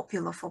more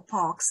popular for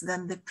parks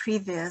than the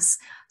previous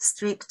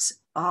strict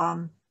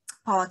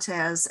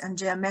parterres and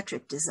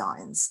geometric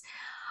designs.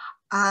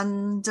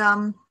 And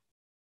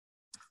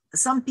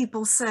some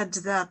people said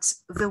that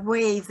the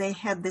way they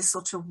had this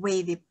sort of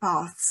wavy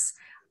paths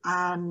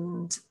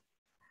and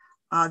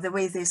the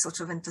way they sort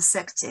of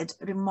intersected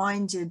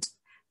reminded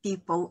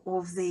people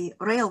of the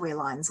railway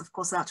lines. Of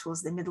course, that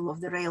was the middle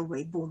of the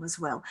railway boom as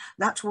well.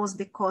 That was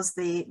because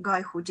the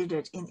guy who did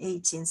it in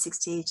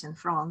 1868 in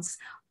France,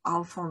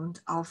 Alphonse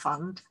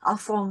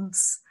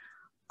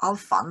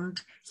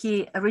Alphand,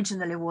 he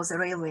originally was a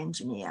railway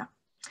engineer.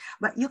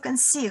 But you can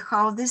see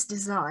how this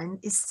design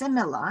is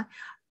similar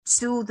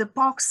to the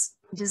parks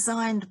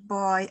designed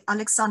by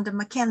Alexander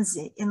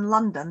Mackenzie in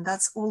London.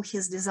 That's all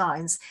his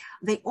designs.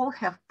 They all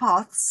have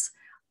paths,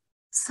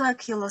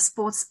 circular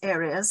sports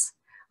areas,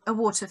 a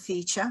water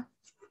feature.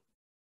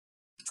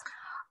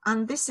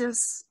 And this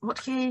is what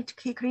he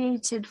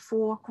created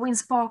for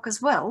Queen's Park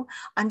as well.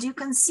 And you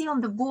can see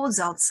on the boards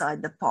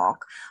outside the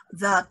park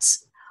that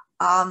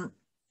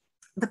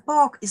the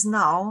park is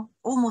now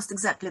almost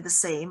exactly the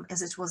same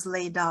as it was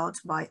laid out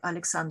by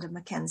Alexander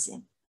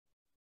Mackenzie.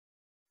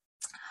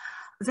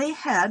 They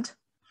had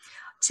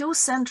two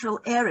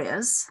central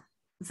areas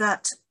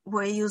that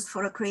were used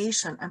for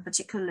recreation and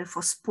particularly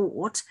for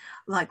sport,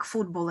 like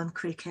football and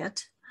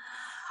cricket.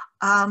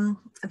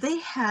 They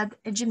had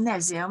a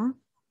gymnasium,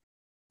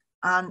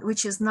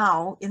 which is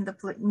now in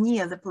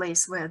near the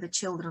place where the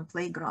children's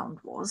playground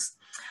was.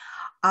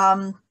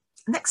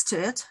 next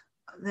to it,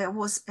 there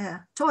was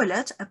a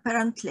toilet,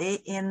 apparently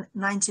in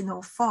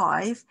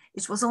 1905.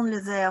 It was only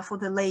there for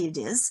the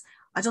ladies.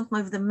 I don't know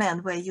if the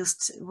men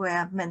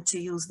were meant to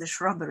use the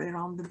shrubbery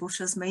around the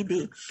bushes,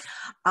 maybe.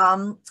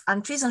 And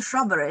trees and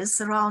shrubberies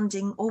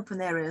surrounding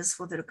open areas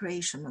for the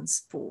recreation and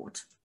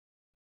sport.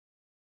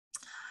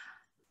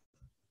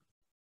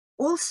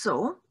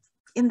 Also,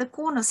 in the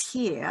corners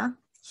here,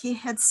 he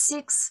had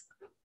 6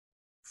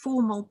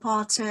 formal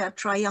parterre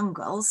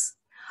triangles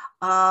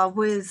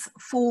with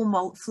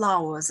formal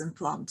flowers and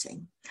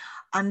planting.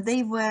 And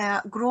they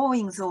were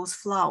growing those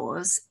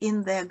flowers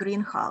in their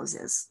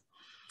greenhouses.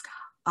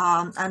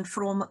 And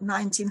from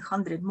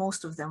 1900,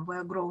 most of them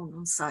were grown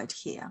on site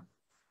here.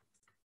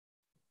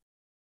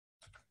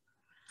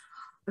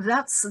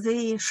 That's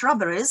the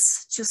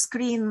shrubberies to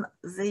screen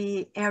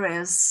the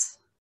areas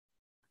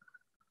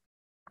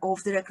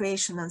of the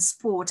recreation and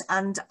sport.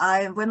 And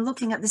when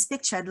looking at this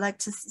picture, I'd like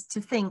to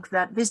think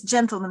that this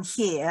gentleman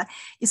here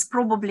is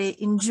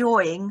probably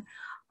enjoying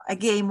a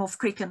game of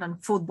cricket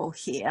and football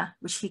here,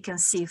 which he can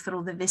see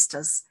through the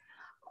vistas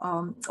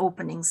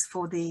openings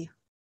for the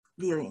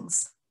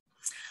viewings.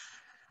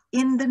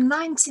 In the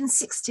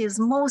 1960s,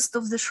 most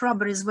of the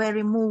shrubberies were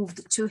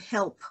removed to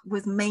help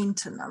with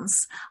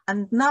maintenance.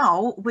 And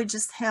now we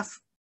just have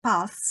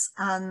paths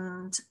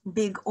and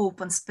big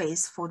open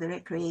space for the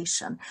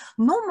recreation.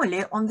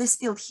 Normally on this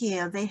field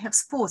here, they have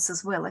sports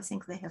as well. I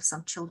think they have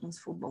some children's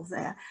football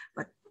there,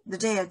 but the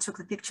day I took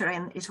the picture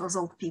in, it was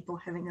old people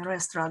having a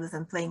rest rather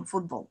than playing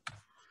football.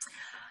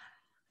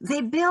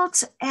 They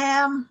built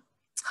a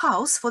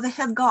house for the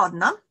head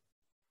gardener.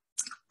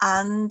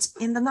 And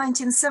in the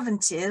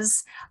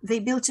 1970s, they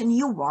built a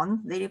new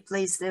one. They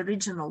replaced the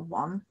original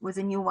one with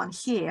a new one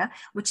here,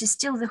 which is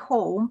still the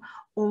home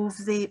of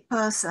the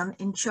person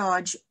in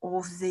charge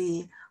of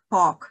the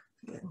park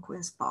here in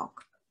Queen's Park.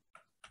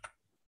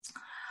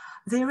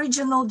 The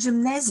original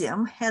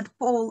gymnasium had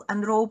pole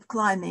and rope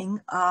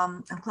climbing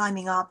and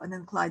climbing up an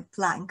inclined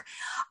plank.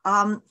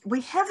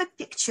 We have a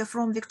picture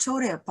from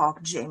Victoria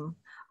Park Gym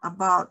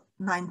about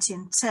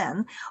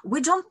 1910.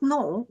 We don't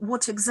know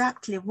what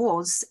exactly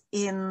was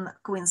in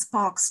Queen's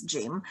Park's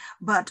gym,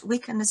 but we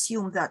can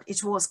assume that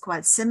it was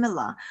quite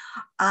similar.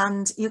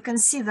 And you can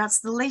see that's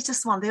the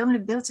latest one. They only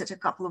built it a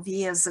couple of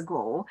years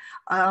ago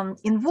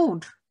in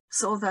wood,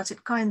 so that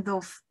it kind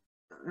of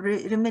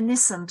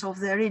reminiscent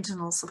of the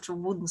original sort of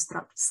wooden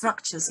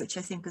structures, which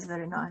I think is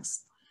very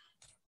nice.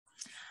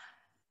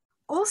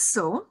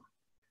 Also,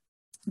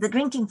 the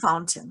drinking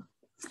fountain.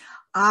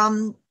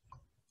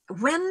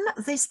 When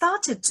they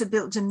started to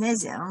build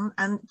gymnasium,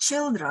 and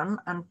children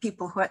and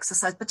people who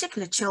exercise,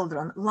 particularly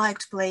children,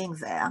 liked playing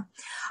there,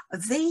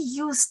 they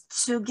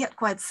used to get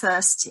quite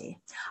thirsty.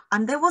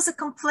 And there was a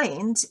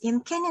complaint in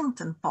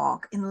Kennington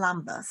Park in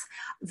Lambeth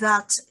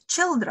that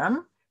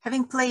children,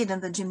 having played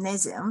in the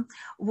gymnasium,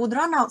 would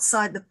run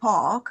outside the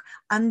park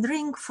and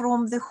drink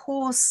from the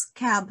horse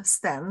cab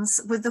stands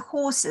with the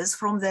horses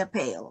from their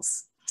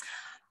pails.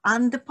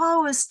 And the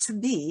powers to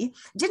be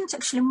didn't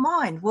actually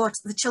mind what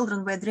the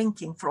children were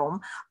drinking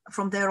from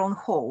their own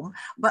home,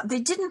 but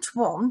they didn't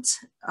want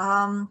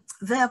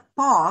their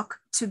park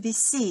to be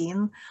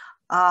seen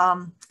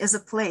as a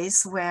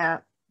place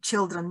where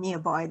children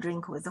nearby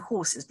drink with the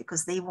horses,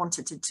 because they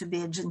wanted it to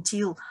be a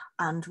genteel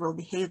and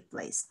well-behaved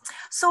place.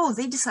 So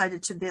they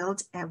decided to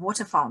build a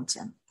water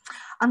fountain.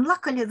 And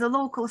luckily, the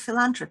local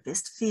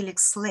philanthropist,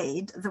 Felix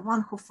Slade, the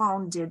one who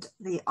founded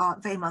the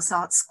famous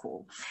art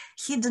school,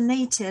 he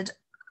donated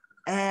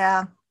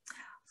a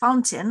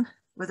fountain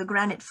with a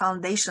granite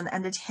foundation,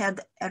 and it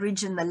had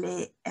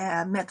originally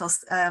a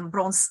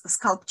bronze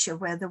sculpture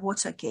where the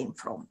water came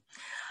from.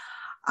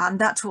 And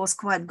that was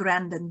quite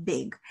grand and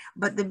big.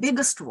 But the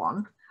biggest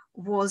one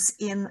was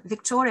in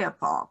Victoria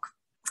Park.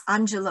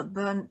 Angela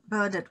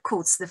Burdett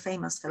Coates, the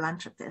famous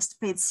philanthropist,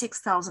 paid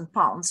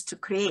 £6,000 to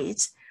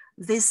create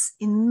this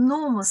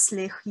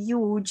enormously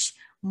huge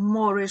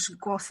Moorish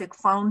Gothic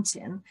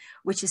fountain,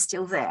 which is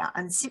still there.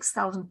 And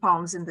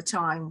 £6,000 in the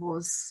time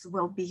was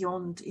well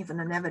beyond even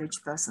an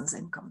average person's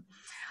income.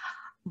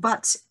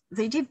 But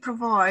they did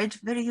provide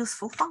very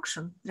useful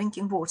function,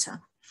 drinking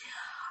water.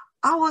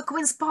 Our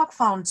Queen's Park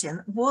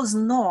fountain was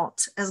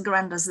not as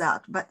grand as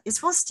that, but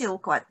it was still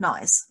quite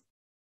nice.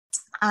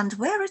 And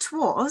where it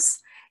was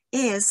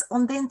is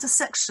on the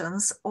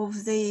intersections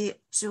of the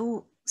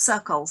 2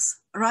 circles,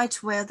 right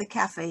where the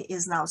cafe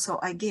is now. So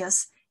I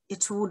guess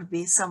it would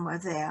be somewhere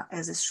there,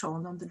 as is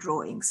shown on the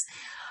drawings.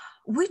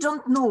 We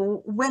don't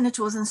know when it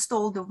was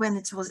installed or when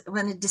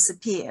it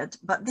disappeared,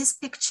 but this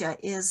picture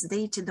is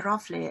dated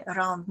roughly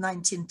around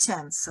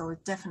 1910, so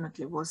it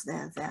definitely was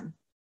there then.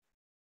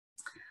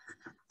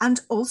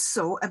 And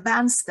also a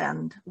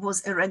bandstand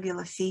was a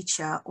regular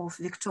feature of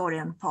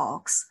Victorian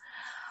parks.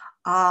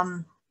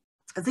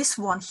 This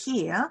one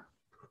here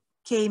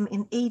came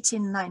in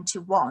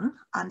 1891,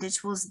 and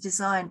it was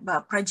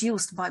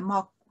produced by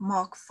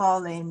Mark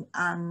Farlane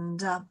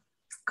and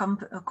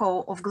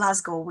Co. of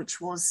Glasgow, which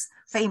was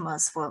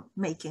famous for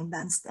making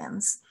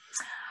bandstands.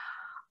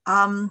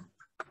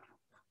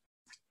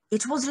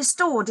 It was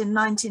restored in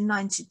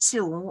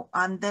 1992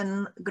 and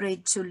then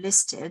Grade 2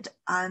 listed,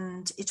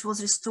 and it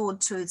was restored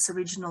to its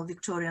original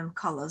Victorian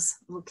colors,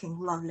 looking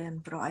lovely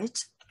and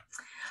bright.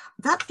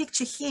 That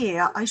picture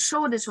here, I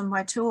showed it on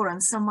my tour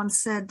and someone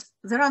said,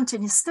 there aren't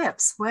any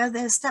steps. Were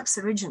there steps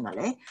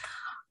originally?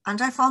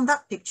 And I found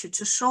that picture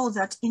to show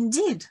that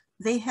indeed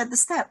they had the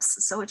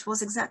steps. So it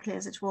was exactly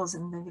as it was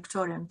in the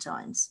Victorian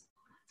times.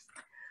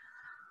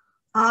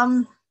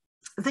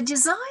 The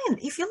design,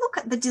 if you look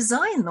at the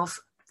design of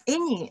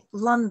any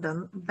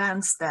London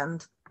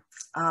bandstand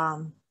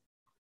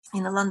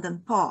in a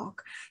London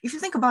park, if you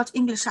think about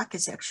English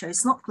architecture,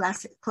 it's not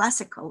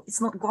classical,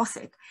 it's not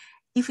Gothic.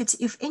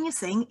 If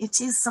anything,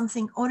 it is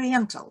something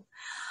Oriental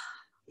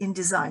in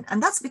design.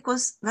 And that's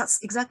because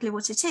that's exactly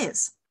what it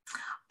is.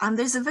 And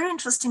there's a very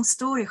interesting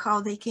story how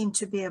they came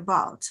to be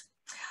about.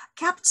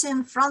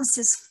 Captain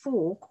Francis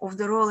Falk of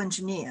the Royal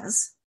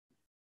Engineers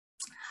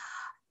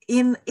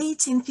in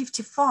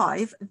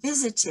 1855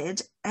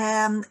 visited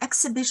an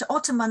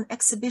Ottoman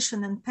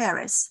exhibition in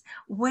Paris,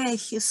 where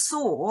he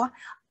saw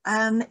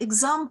an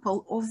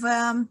example of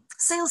a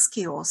sales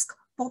kiosk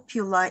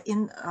popular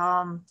in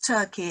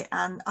Turkey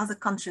and other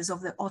countries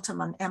of the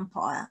Ottoman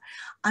Empire.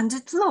 And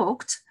it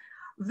looked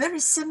very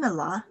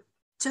similar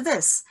to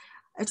this.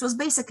 It was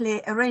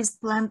basically a raised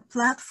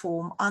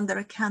platform under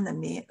a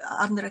canopy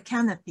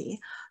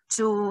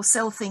to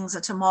sell things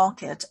at a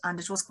market, and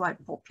it was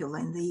quite popular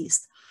in the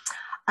East.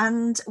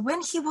 And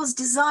when he was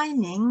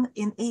designing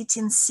in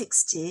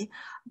 1860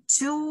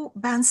 two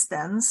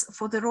bandstands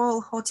for the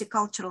Royal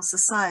Horticultural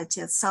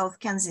Society at South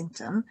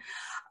Kensington,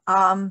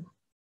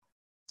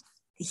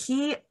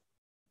 he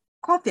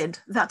copied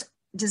that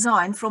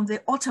design from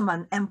the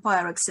Ottoman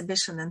Empire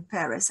exhibition in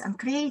Paris and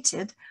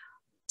created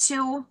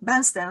two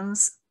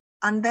bandstands.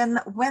 And then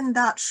when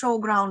that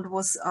showground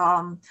was,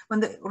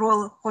 when the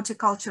Royal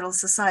Horticultural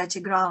Society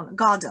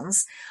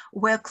gardens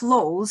were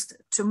closed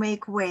to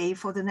make way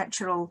for the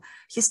Natural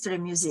History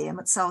Museum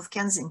at South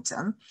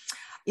Kensington,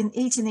 in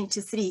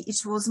 1883,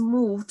 it was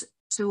moved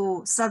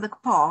to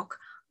Southwark Park,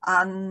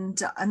 and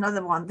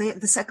another one,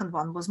 the second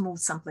one was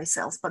moved someplace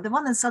else. But the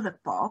one in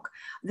Southwark Park,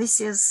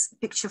 this is a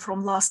picture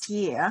from last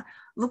year,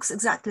 looks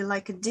exactly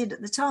like it did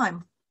at the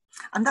time.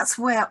 And that's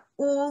where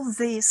all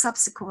the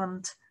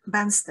subsequent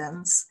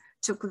bandstands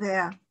took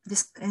their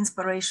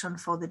inspiration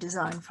for the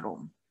design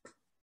from.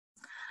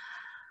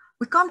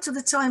 We come to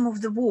the time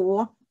of the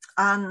war,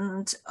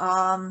 and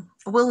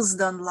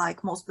Willesden,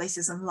 like most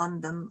places in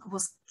London,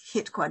 was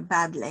hit quite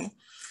badly.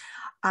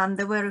 And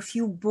there were a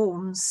few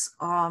bombs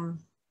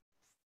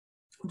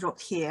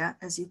dropped here,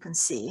 as you can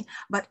see,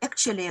 but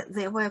actually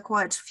there were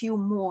quite a few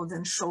more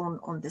than shown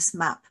on this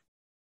map.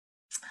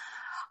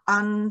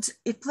 And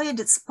it played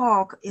its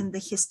part in the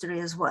history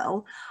as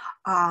well.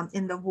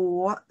 In the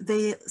war,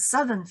 the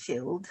southern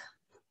field,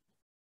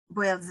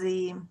 where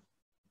the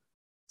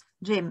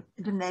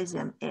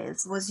gymnasium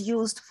is, was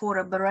used for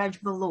a barrage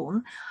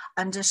balloon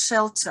and a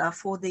shelter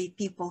for the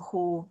people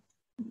who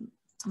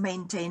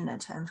maintained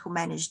it and who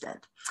managed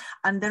it.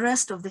 And the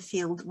rest of the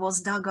field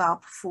was dug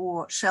up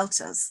for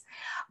shelters.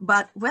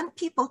 But when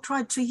people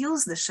tried to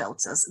use the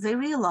shelters, they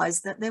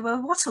realized that they were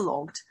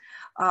waterlogged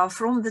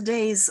from the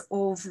days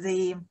of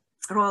the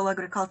Royal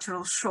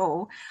Agricultural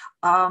Show.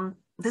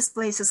 This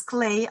place is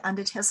clay and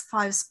it has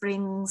 5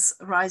 springs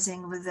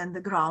rising within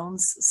the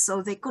grounds,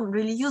 so they couldn't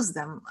really use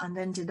them and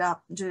ended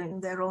up doing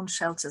their own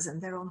shelters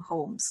in their own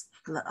homes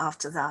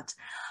after that.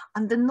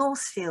 And the north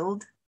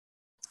field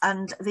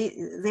and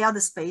the other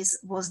space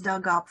was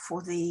dug up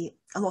for the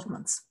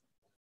allotments.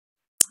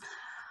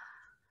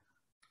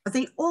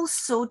 They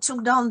also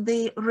took down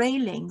the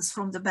railings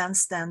from the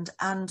bandstand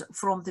and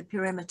from the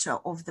perimeter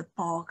of the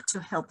park to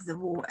help the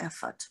war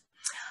effort.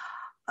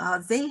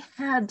 They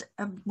had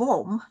a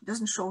bomb,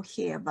 doesn't show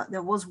here, but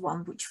there was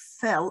one which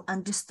fell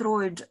and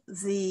destroyed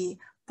the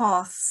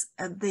paths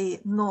at the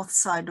north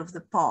side of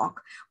the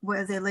park,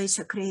 where they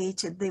later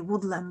created the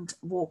woodland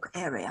walk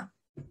area.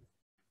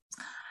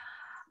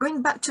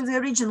 Going back to the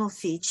original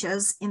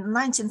features, in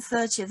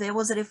 1930, there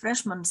was a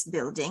refreshments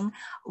building,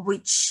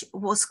 which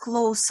was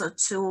closer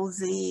to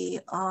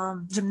the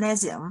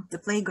gymnasium, the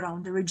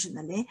playground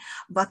originally,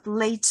 but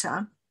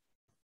later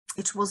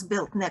it was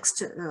built next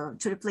to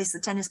replace the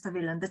tennis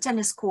pavilion. The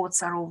tennis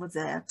courts are over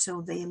there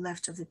to the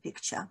left of the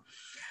picture.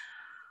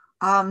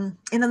 In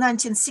the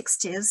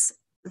 1960s,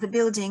 the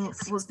building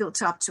was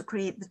built up to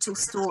create the 2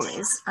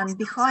 stories, and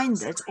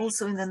behind it,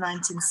 also in the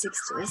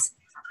 1960s,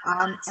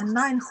 a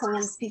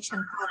 9-hole pitch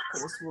and putt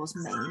course was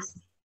made,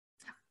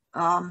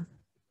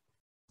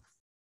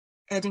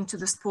 adding to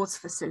the sports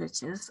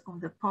facilities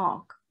of the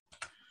park.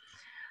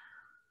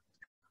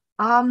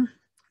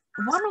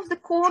 One of the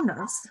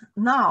corners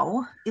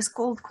now is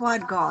called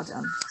Quiet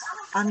Garden,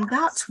 and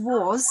that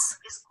was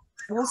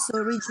also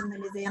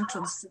originally the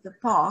entrance to the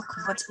park,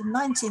 but in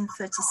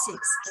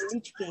 1936, the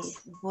Reach Gate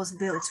was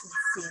built with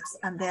seats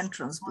and the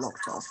entrance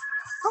blocked off,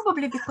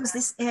 probably because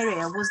this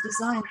area was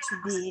designed to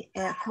be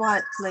a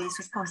quiet place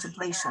of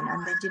contemplation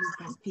and they didn't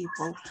want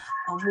people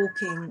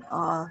walking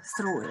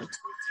through it.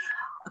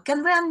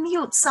 Can we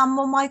unmute some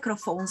more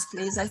microphones,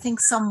 please? I think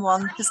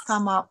someone has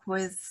come up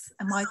with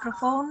a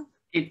microphone.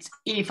 It's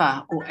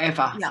Eva or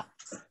Eva. Yeah,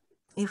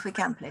 if we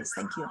can, please.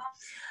 Thank you.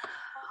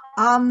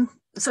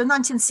 So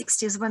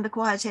 1960s, when the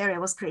quiet area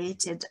was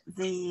created,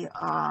 the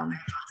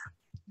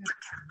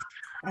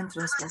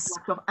entrance was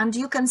blocked off. And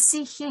you can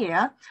see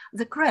here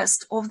the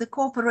crest of the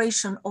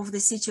Corporation of the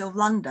City of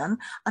London.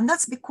 And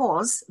that's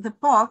because the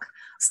park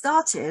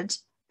started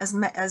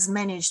as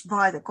managed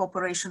by the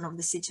Corporation of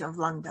the City of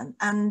London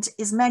and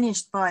is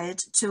managed by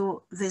it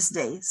to this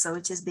day. So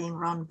it is being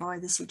run by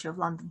the City of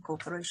London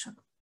Corporation.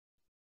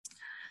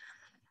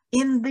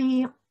 In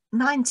the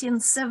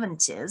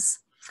 1970s,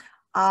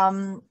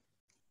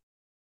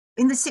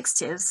 in the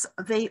 60s,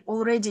 they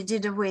already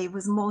did away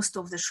with most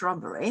of the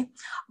shrubbery,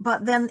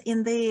 but then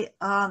in the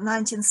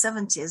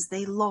 1970s,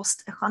 they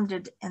lost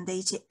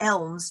 180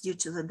 elms due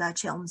to the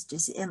Dutch elm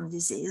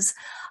disease.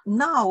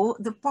 Now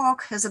the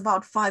park has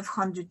about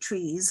 500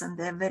 trees and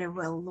they're very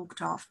well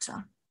looked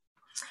after.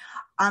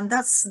 And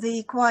that's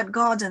the quiet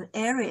garden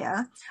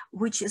area,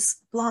 which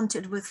is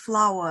planted with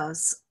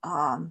flowers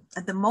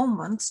at the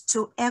moment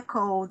to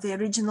echo the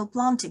original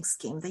planting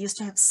scheme. They used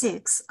to have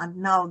 6 and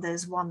now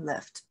there's 1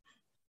 left.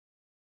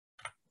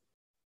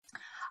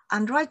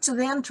 And right to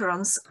the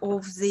entrance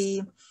of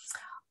the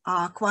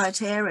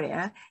quiet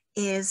area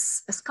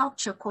is a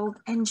sculpture called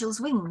Angel's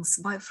Wings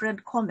by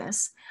Fred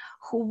Commes,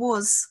 who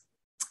was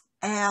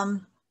a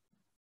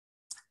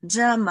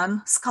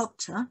German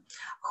sculptor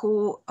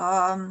who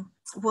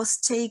was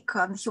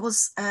taken, he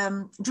was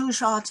a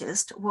Jewish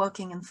artist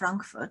working in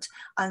Frankfurt,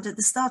 and at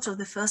the start of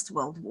the First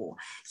World War,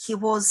 he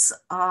was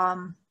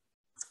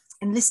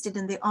enlisted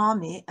in the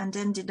army and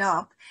ended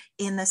up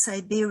in a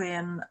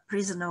Siberian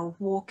prisoner of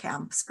war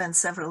camp, spent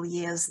several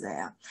years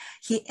there.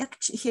 He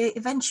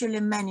eventually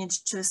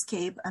managed to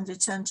escape and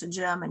return to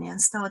Germany and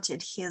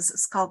started his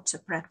sculpture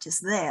practice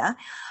there.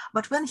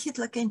 But when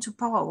Hitler came to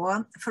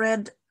power,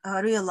 Fred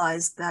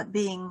realized that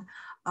being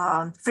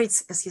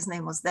Fritz, as his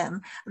name was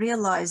then,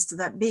 realized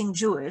that being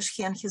Jewish,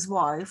 he and his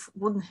wife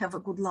wouldn't have a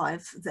good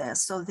life there,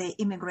 so they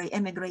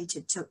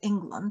emigrated to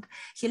England.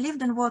 He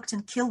lived and worked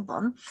in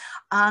Kilburn,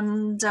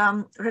 and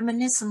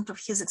reminiscent of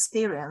his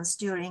experience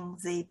during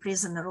the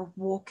prisoner of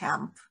war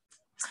camp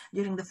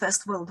during the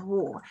First World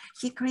War,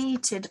 he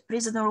created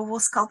prisoner of war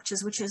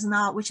sculptures, which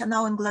are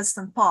now in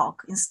Willesden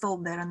Park,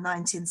 installed there in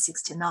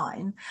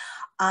 1969,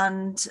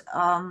 and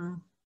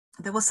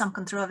there was some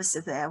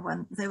controversy there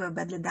when they were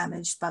badly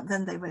damaged, but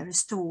then they were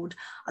restored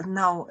and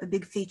now a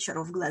big feature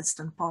of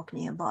Willesden Park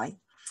nearby.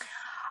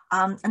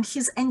 And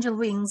his Angel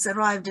Wings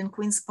arrived in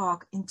Queen's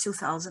Park in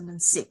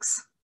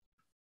 2006.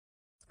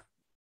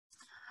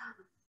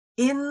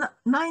 In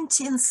the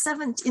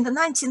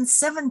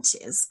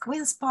 1970s,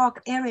 Queen's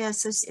Park Area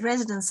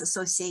Residents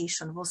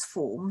Association was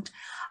formed,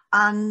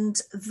 and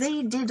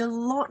they do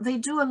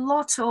a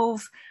lot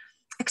of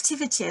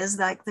activities,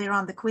 like they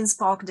run the Queen's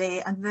Park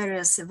Day and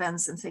various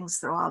events and things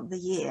throughout the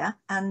year.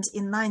 And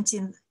in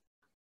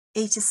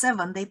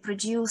 1987, they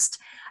produced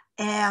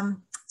a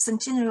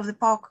Centenary of the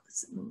Park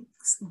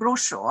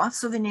brochure,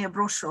 souvenir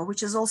brochure,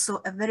 which is also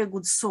a very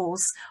good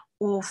source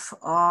of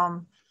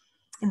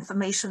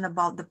information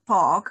about the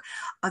park.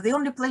 The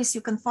only place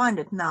you can find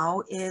it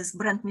now is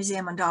Brent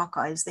Museum and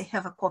Archives. They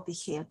have a copy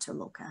here to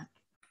look at.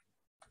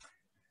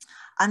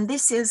 And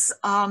this is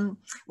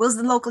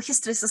Willesden Local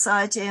History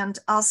Society and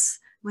us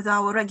with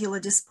our regular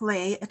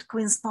display at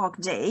Queen's Park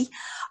Day.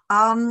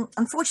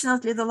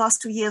 Unfortunately, the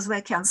last 2 years were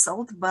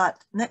cancelled,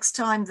 but next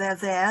time they're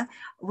there,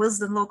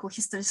 Willesden Local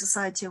History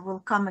Society will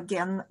come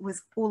again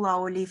with all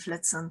our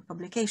leaflets and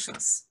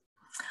publications.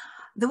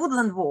 The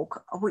Woodland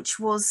Walk, which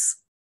was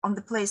on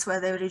the place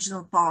where the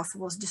original path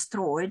was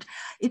destroyed,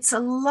 it's a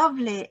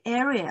lovely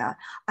area,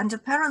 and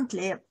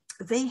apparently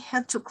they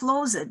had to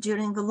close it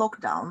during the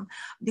lockdown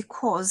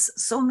because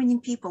so many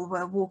people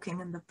were walking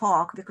in the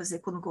park because they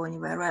couldn't go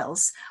anywhere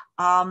else.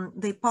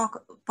 The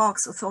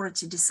Parks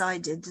Authority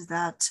decided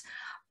that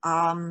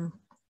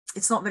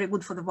it's not very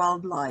good for the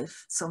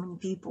wildlife, so many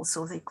people,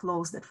 so they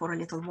closed it for a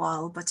little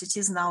while, but it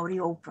is now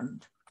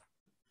reopened.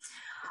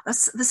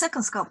 The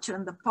second sculpture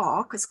in the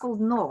park is called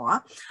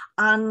Noah,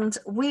 and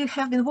we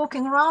have been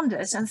walking around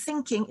it and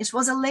thinking it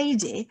was a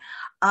lady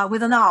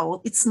with an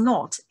owl. It's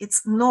not,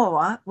 it's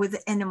Noah with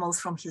the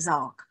animals from his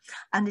ark.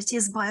 And it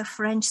is by a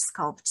French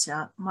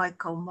sculptor,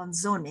 Michael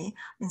Manzoni,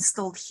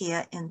 installed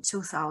here in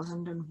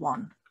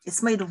 2001.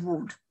 It's made of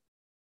wood.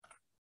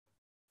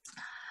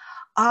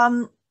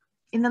 In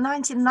the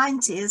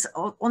 1990s,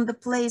 on the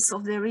place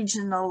of the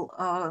original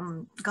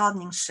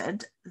gardening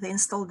shed, they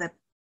installed a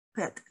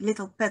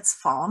little pets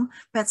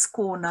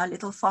corner,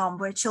 little farm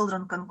where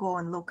children can go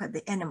and look at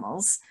the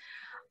animals.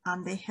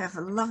 And they have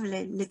a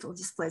lovely little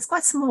display. It's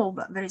quite small,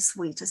 but very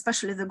sweet,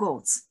 especially the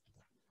goats.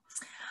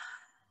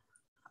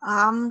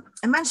 I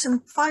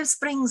mentioned 5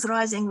 springs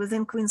rising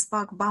within Queen's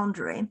Park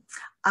boundary,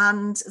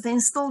 and they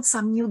installed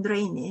some new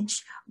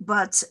drainage,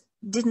 but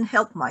didn't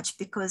help much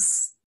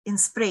because in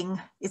spring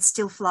it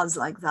still floods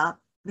like that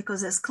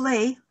because there's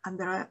clay and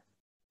there are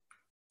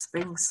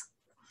springs.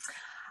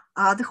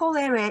 The whole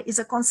area is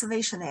a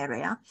conservation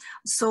area,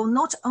 so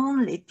not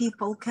only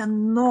people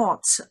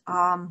cannot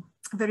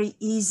very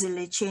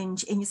easily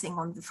change anything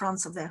on the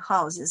fronts of their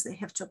houses, they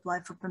have to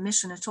apply for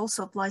permission. It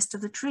also applies to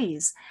the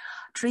trees.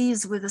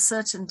 Trees with a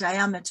certain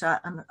diameter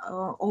and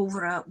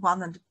over a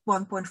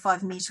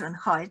 1.5 meter in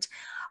height,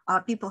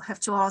 people have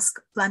to ask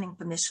planning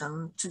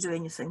permission to do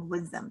anything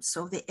with them.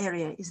 So the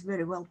area is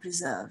very well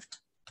preserved.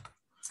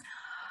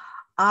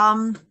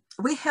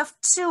 We have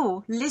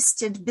two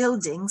listed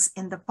buildings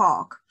in the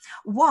park.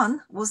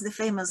 One was the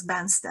famous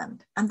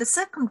bandstand, and the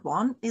second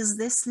one is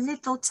this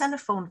little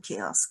telephone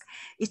kiosk.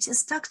 It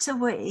is tucked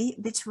away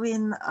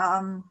between,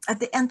 at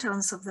the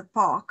entrance of the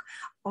park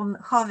on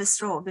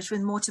Harvest Road,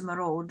 between Mortimer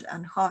Road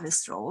and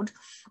Harvest Road.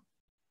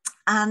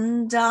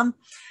 And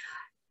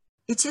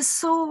it is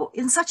so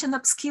in such an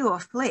obscure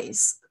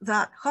place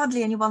that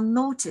hardly anyone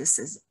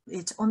notices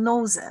it or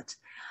knows it.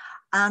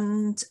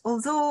 And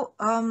although,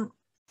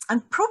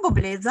 and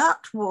probably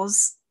that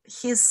was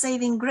his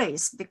saving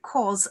grace,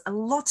 because a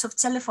lot of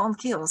telephone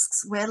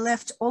kiosks were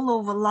left all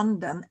over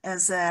London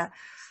as a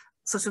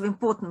sort of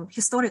important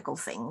historical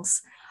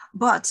things,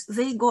 but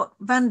they got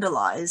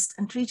vandalized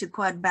and treated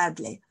quite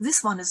badly.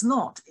 This one is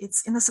not.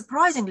 It's in a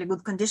surprisingly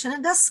good condition.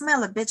 It does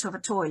smell a bit of a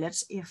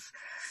toilet if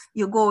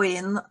you go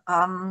in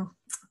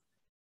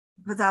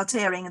without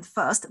airing it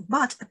first,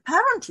 but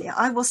apparently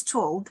I was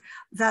told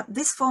that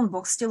this phone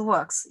box still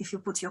works if you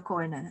put your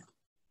coin in it.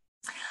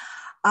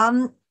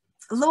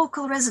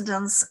 Local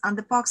residents and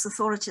the parks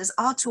authorities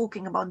are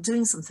talking about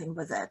doing something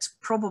with it,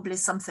 probably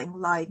something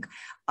like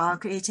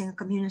creating a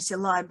community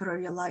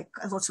library, like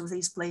a lot of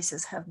these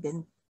places have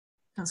been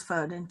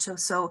transferred into.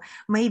 So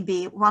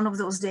maybe one of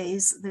those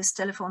days, this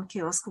telephone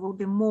kiosk will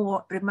be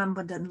more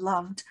remembered and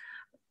loved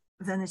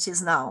than it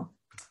is now.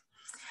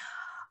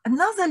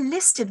 Another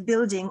listed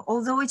building,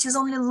 although it is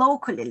only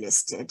locally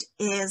listed,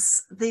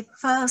 is the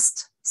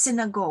first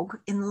synagogue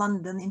in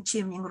London in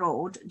Chimney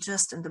Road,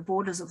 just in the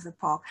borders of the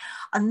park.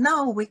 And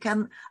now we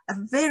can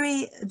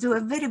do a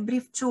very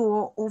brief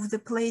tour of the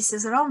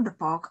places around the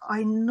park.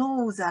 I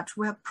know that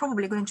we're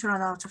probably going to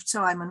run out of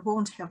time and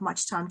won't have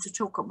much time to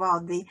talk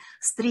about the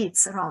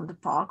streets around the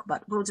park,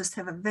 but we'll just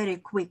have a very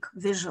quick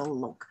visual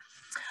look.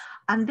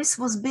 And this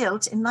was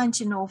built in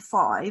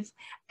 1905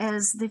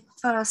 as the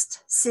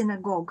first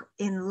synagogue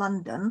in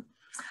London.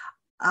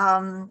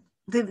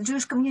 The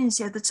Jewish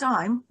community at the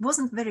time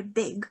wasn't very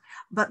big,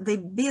 but they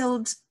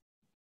built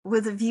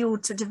with a view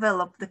to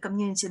develop the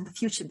community in the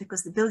future,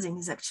 because the building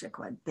is actually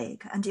quite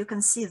big. And you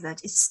can see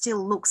that it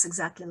still looks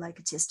exactly like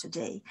it is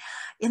today.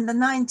 In the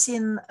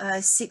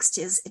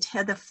 1960s, it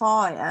had a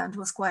fire and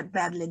was quite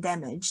badly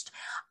damaged.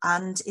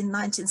 And in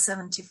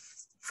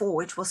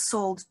 1974, it was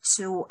sold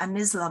to a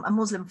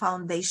Muslim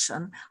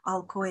foundation,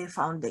 Al-Qaeda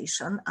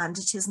Foundation, and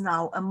it is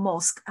now a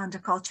mosque and a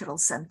cultural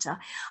center.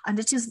 And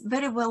it is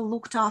very well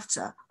looked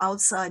after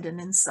outside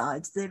and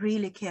inside. They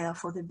really care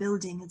for the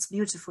building. It's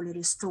beautifully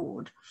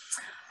restored.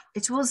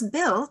 It was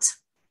built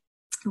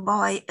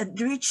by a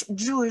rich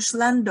Jewish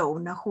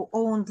landowner who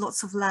owned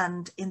lots of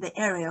land in the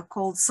area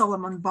called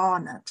Solomon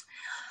Barnett.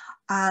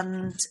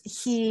 And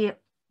he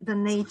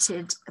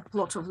donated a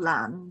plot of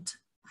land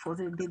for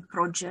the big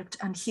project,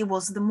 and he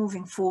was the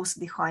moving force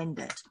behind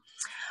it.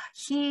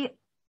 He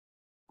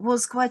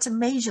was quite a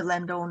major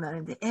landowner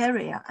in the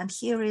area, and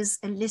here is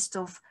a list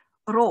of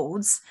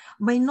roads,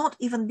 may not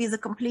even be the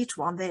complete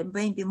one, there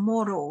may be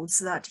more roads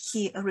that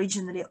he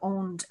originally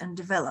owned and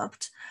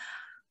developed,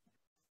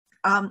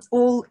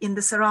 all in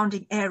the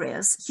surrounding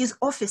areas. His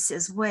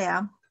offices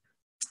were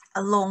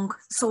along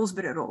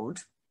Salisbury Road,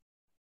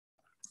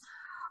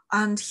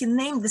 and he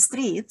named the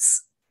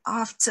streets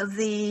after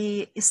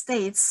the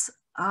estates,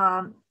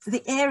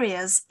 the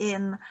areas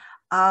in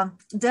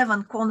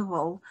Devon,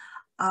 Cornwall,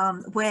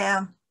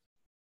 where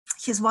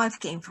his wife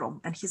came from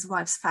and his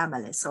wife's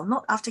family. So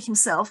not after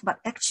himself, but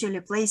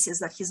actually places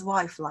that his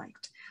wife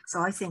liked.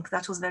 So I think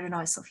that was very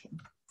nice of him.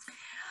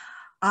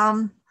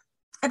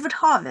 Edward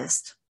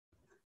Harvest,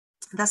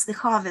 that's the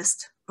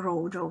Harvest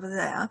Road over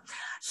there.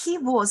 He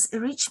was a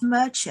rich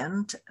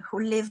merchant who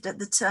lived at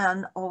the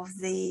turn of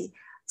the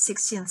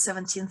 16th,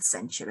 17th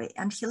century,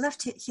 and he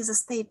left his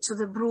estate to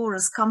the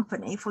Brewers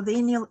Company for the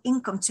annual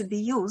income to be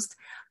used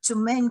to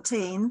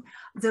maintain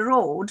the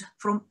road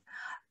from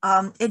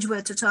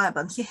Edgware to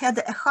Tyburn. He had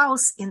a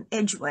house in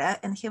Edgware,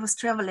 and he was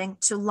traveling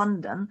to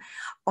London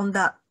on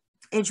that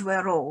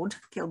Edgware Road,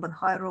 Kilburn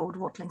High Road,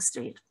 Watling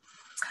Street.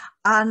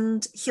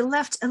 And he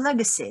left a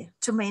legacy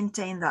to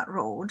maintain that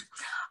road.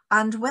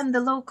 And when the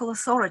local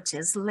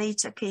authorities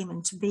later came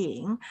into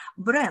being,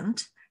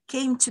 Brent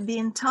came to be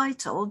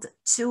entitled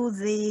to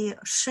the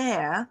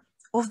share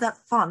of that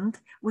fund,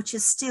 which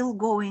is still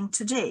going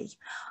today.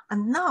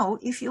 And now,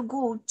 if you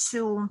go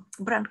to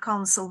Brent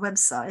Council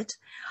website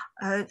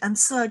and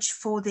search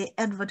for the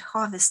Edward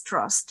Harvest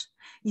Trust,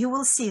 you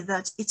will see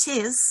that it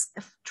is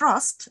a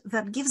trust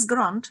that gives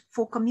grant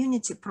for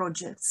community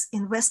projects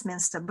in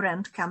Westminster,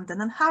 Brent,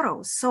 Camden, and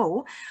Harrow.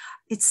 So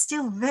it's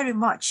still very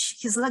much,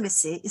 his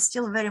legacy is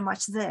still very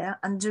much there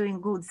and doing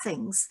good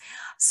things.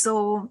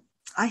 So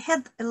I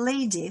had a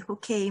lady who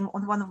came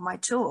on one of my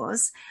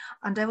tours,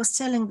 and I was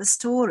telling the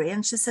story,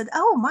 and she said,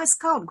 oh, my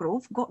scout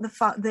group got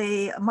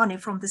the money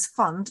from this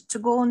fund to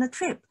go on a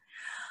trip.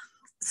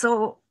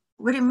 So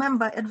we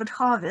remember Edward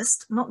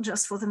Harvest, not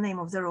just for the name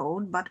of the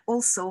road, but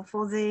also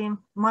for the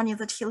money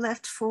that he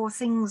left for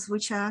things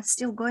which are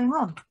still going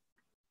on.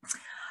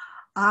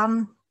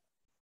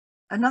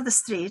 Another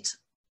street,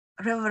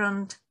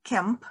 Reverend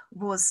Kemp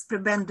was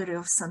prebendary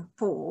of St.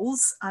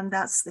 Paul's, and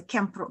that's the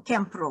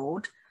Kemp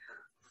Road,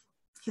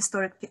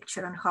 historic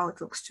picture and how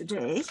it looks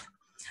today.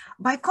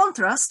 By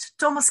contrast,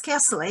 Thomas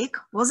Kerslake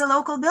was a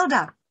local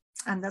builder,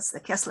 and that's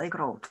the Kerslake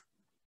Road.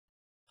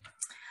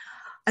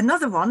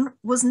 Another one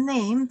was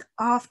named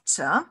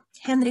after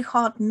Henry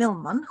Hart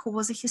Milman, who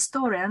was a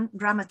historian,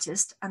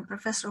 dramatist, and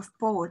professor of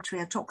poetry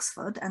at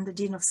Oxford and the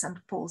Dean of St.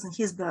 Paul's, and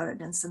he's buried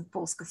in St.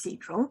 Paul's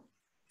Cathedral.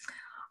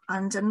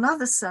 And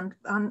another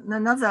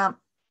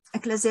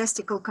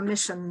ecclesiastical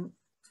commission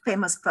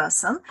famous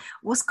person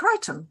was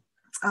Crichton.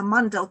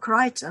 Mundell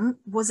Crichton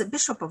was a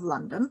bishop of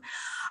London.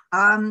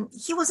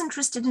 He was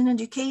interested in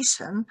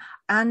education,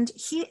 and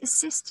he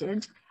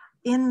assisted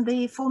in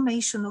the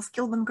formation of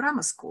Kilburn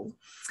Grammar School.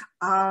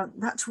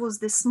 That was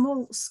the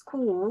small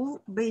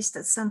school based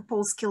at St.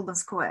 Paul's, Kilburn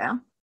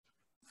Square,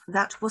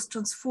 that was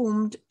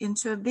transformed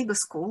into a bigger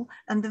school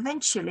and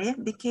eventually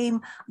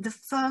became the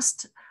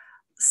first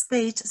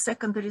state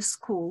secondary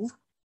school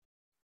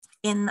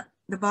in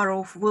the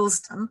borough of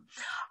Willesden.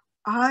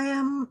 I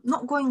am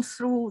not going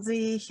through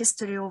the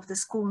history of the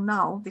school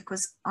now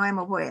because I'm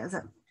aware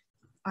that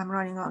I'm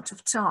running out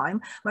of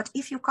time, but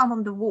if you come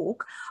on the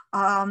walk,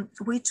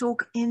 we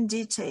talk in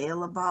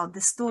detail about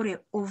the story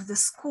of the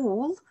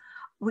school,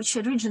 which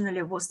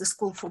originally was the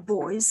school for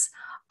boys,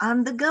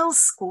 and the girls'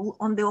 school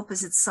on the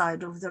opposite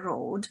side of the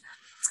road,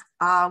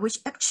 which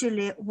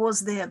actually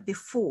was there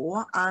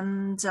before,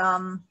 and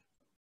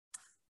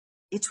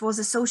it was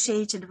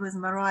associated with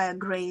Mariah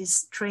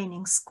Gray's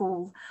training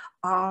school,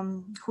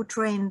 who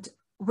trained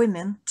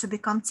women to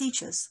become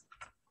teachers.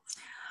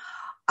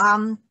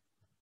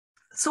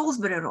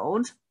 Salisbury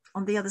Road,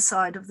 on the other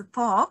side of the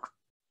park,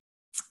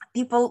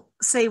 people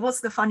say, what's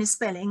the funny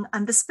spelling?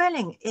 And the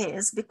spelling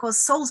is because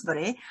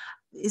Salisbury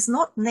is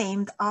not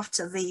named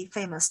after the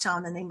famous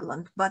town in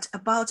England, but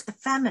about a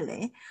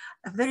family,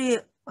 a very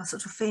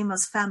sort of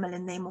famous family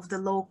name of the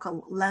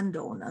local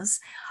landowners.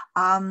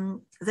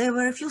 There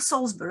were a few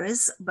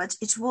Salisburys, but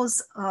it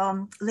was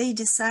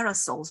Lady Sarah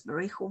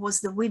Salisbury, who was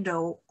the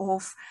widow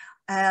of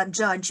a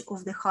judge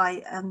of the High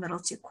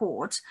Admiralty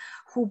Court,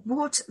 who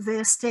bought the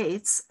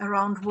estates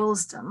around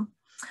Willesden,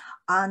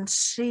 and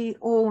she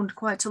owned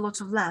quite a lot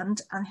of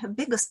land, and her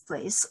biggest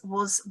place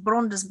was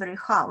Brondesbury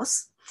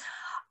House,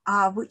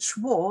 which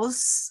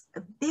was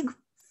a big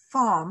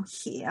farm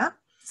here,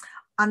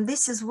 and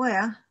this is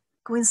where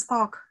Queen's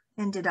Park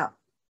ended up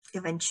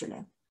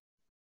eventually,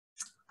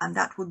 and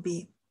that would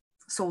be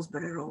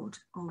Salisbury Road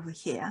over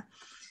here.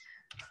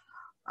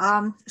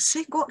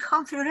 She got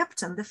Humphrey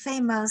Repton, the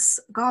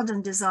famous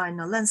garden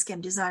designer,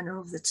 landscape designer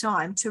of the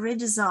time, to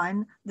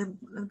redesign the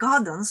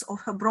gardens of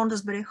her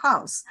Brondesbury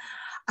house.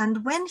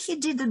 And when he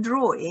did a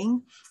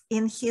drawing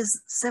in his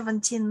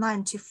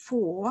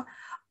 1794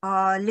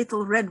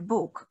 little red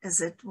book, as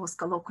it was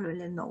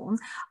colloquially known,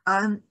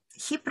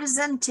 he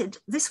presented,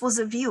 this was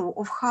a view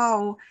of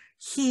how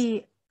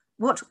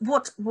what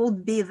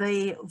would be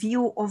the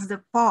view of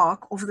the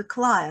park of the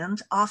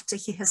client after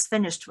he has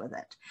finished with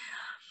it.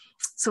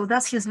 So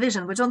that's his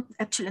vision. We don't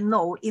actually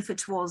know if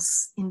it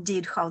was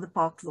indeed how the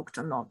park looked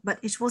or not, but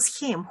it was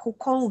him who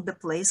called the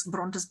place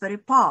Brondesbury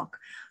Park.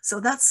 So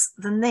that's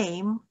the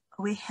name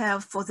we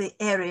have for the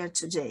area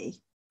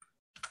today.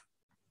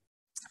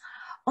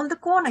 On the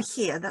corner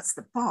here, that's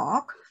the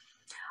park.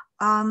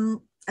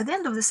 At the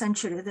end of the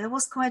century, there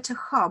was quite a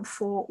hub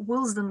for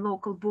Willesden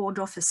local board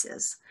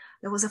offices.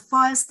 There was a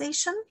fire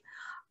station,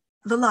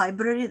 the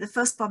library, the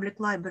first public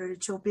library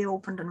to be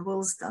opened in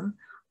Willesden,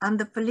 and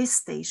the police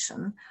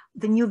station.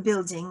 The new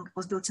building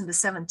was built in the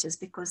 70s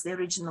because the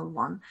original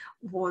one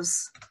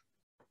was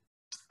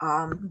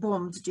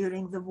bombed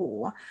during the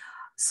war.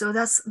 So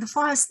that's the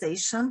fire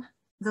station,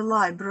 the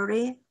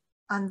library,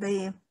 and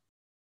the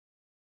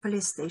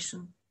police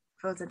station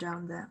further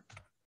down there.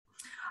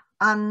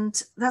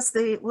 And that's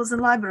the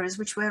Willesden libraries,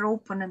 which were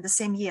open in the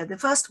same year. The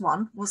first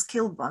one was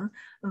Kilburn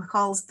and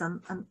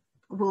Harlesden and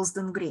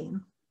Willesden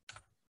Green.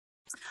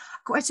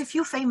 Quite a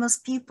few famous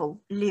people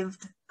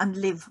lived and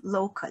live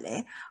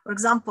locally. For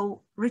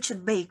example,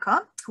 Richard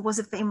Baker, who was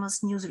a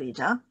famous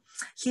newsreader.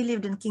 He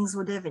lived in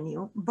Kingswood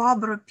Avenue.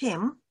 Barbara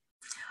Pym,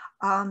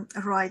 a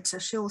writer,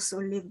 she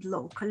also lived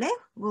locally.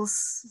 We'll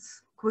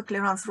quickly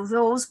run through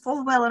those.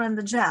 Paul Weller and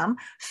the Jam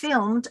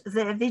filmed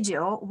their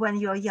video When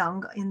You're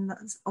Young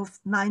of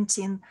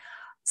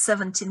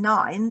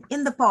 1979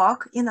 in the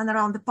park, in and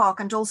around the park,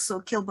 and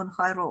also Kilburn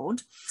High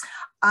Road.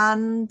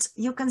 And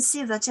you can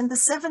see that in the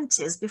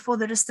 70s, before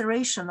the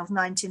restoration of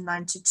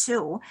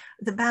 1992,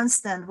 the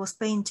bandstand was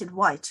painted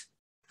white.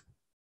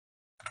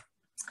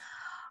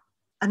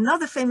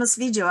 Another famous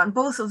video, and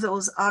both of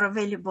those are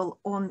available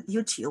on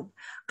YouTube.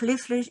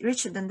 Cliff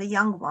Richard and the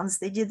Young Ones,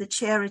 they did a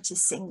charity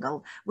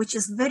single, which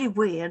is very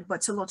weird,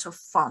 but a lot of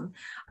fun.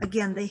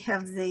 Again, they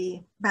have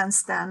the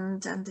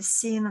bandstand and the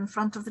scene in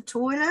front of the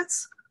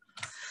toilets.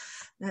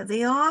 There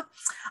they are.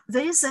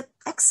 There is an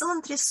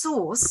excellent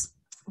resource,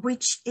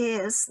 which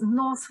is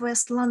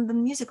Northwest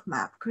London music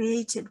map,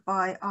 created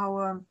by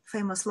our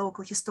famous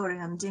local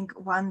historian, Dink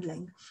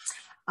Wandling,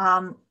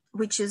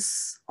 which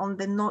is on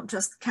the Not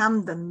Just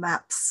Camden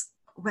Maps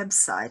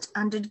website.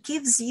 And it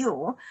gives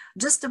you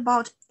just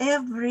about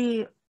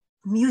every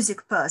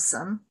music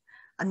person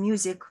and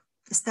music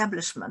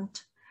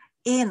establishment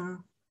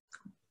in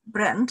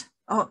Brent,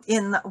 or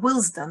in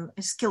Willesden,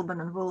 it's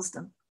Kilburn and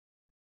Willesden.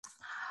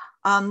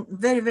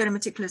 Very, very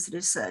meticulously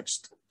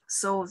researched.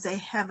 So they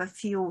have a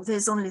few,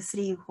 there's only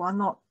 3 who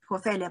are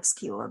fairly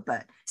obscure,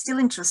 but still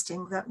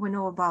interesting that we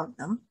know about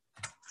them.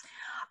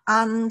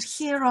 And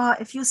here are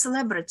a few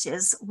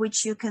celebrities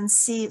which you can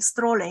see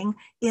strolling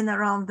in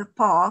around the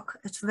park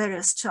at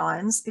various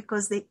times,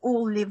 because they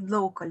all live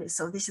locally.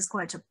 So this is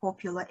quite a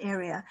popular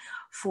area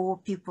for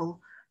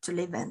people to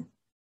live in.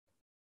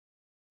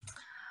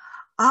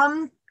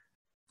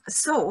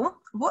 So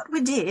what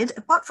we did,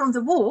 apart from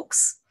the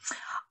walks,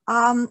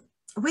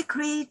 we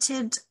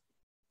created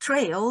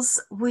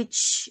trails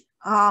which,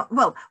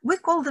 well, we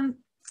call them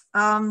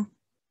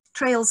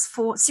trails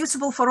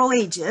suitable for all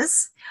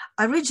ages.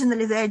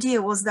 Originally, the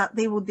idea was that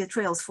they would be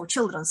trails for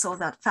children, so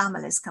that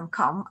families can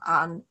come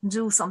and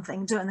do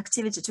an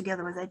activity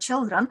together with their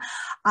children.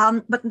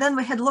 But then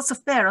we had lots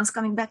of parents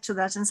coming back to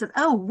that and said,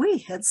 oh, we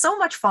had so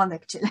much fun,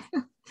 actually.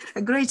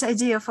 A great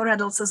idea for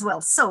adults as well.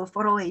 So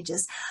for all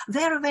ages,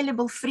 they're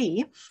available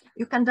free.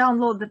 You can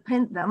download them,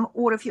 print them,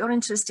 or if you're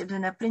interested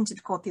in a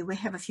printed copy, we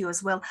have a few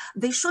as well.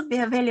 They should be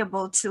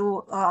available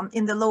to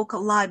in the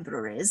local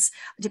libraries,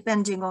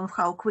 depending on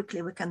how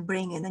quickly we can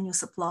bring in a new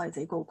supply.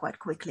 They go quite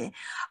quickly.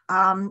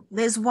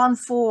 There's one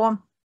for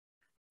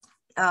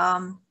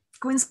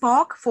Queen's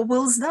Park, for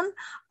Willesden,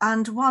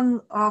 and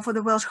one for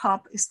the Welsh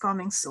Harp is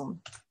coming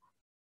soon.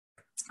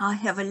 I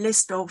have a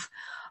list of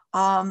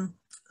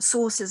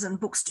sources and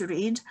books to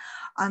read,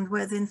 and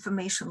where the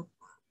information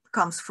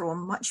comes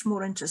from, much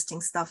more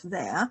interesting stuff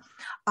there.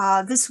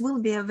 This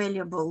will be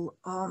available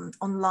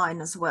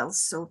online as well,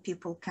 so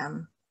people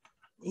can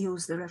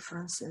use the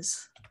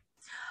references.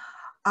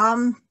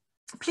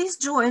 Please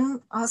join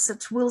us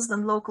at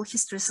Willesden Local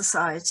History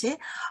Society.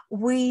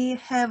 We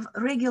have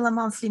regular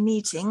monthly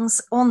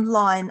meetings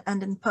online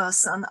and in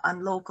person,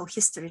 and local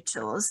history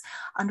tours.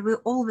 And we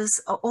always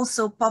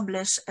also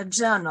publish a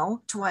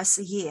journal twice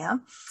a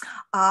year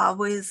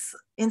with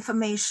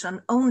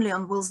information only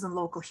on Willesden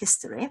local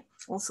history,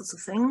 all sorts of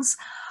things.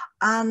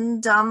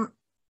 And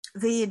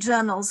the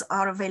journals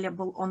are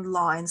available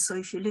online. So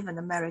if you live in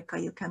America,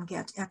 you can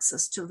get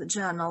access to the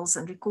journals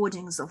and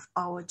recordings of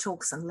our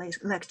talks and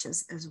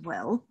lectures as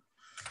well.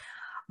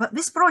 But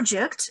this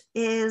project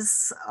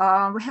is,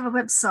 we have a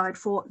website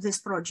for this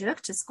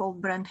project. It's called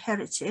Brent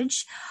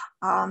Heritage.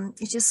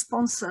 It is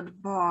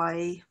sponsored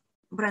by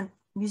Brent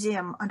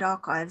Museum and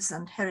Archives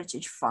and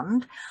Heritage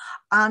Fund.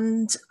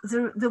 And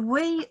the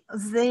way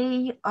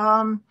they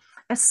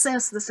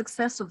assess the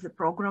success of the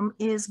program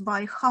is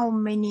by how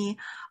many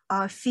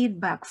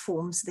feedback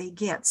forms they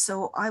get.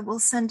 So I will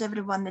send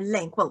everyone a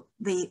link. Well,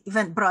 the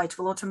Eventbrite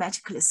will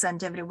automatically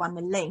send everyone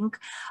a link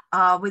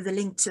with a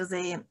link to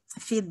the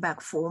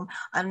feedback form.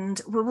 And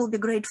we will be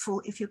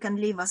grateful if you can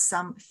leave us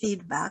some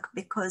feedback,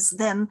 because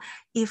then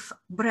if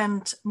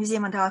Brent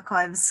Museum and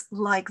Archives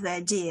like the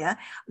idea,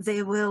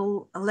 they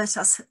will let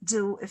us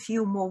do a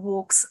few more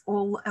walks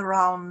all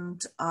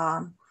around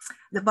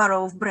the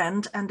borough of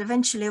Brent, and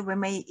eventually we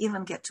may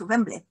even get to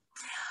Wembley.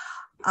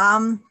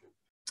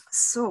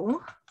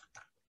 So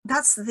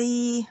that's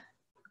the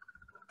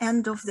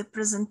end of the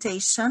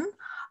presentation.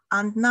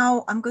 And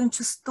now I'm going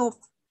to stop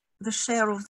the share of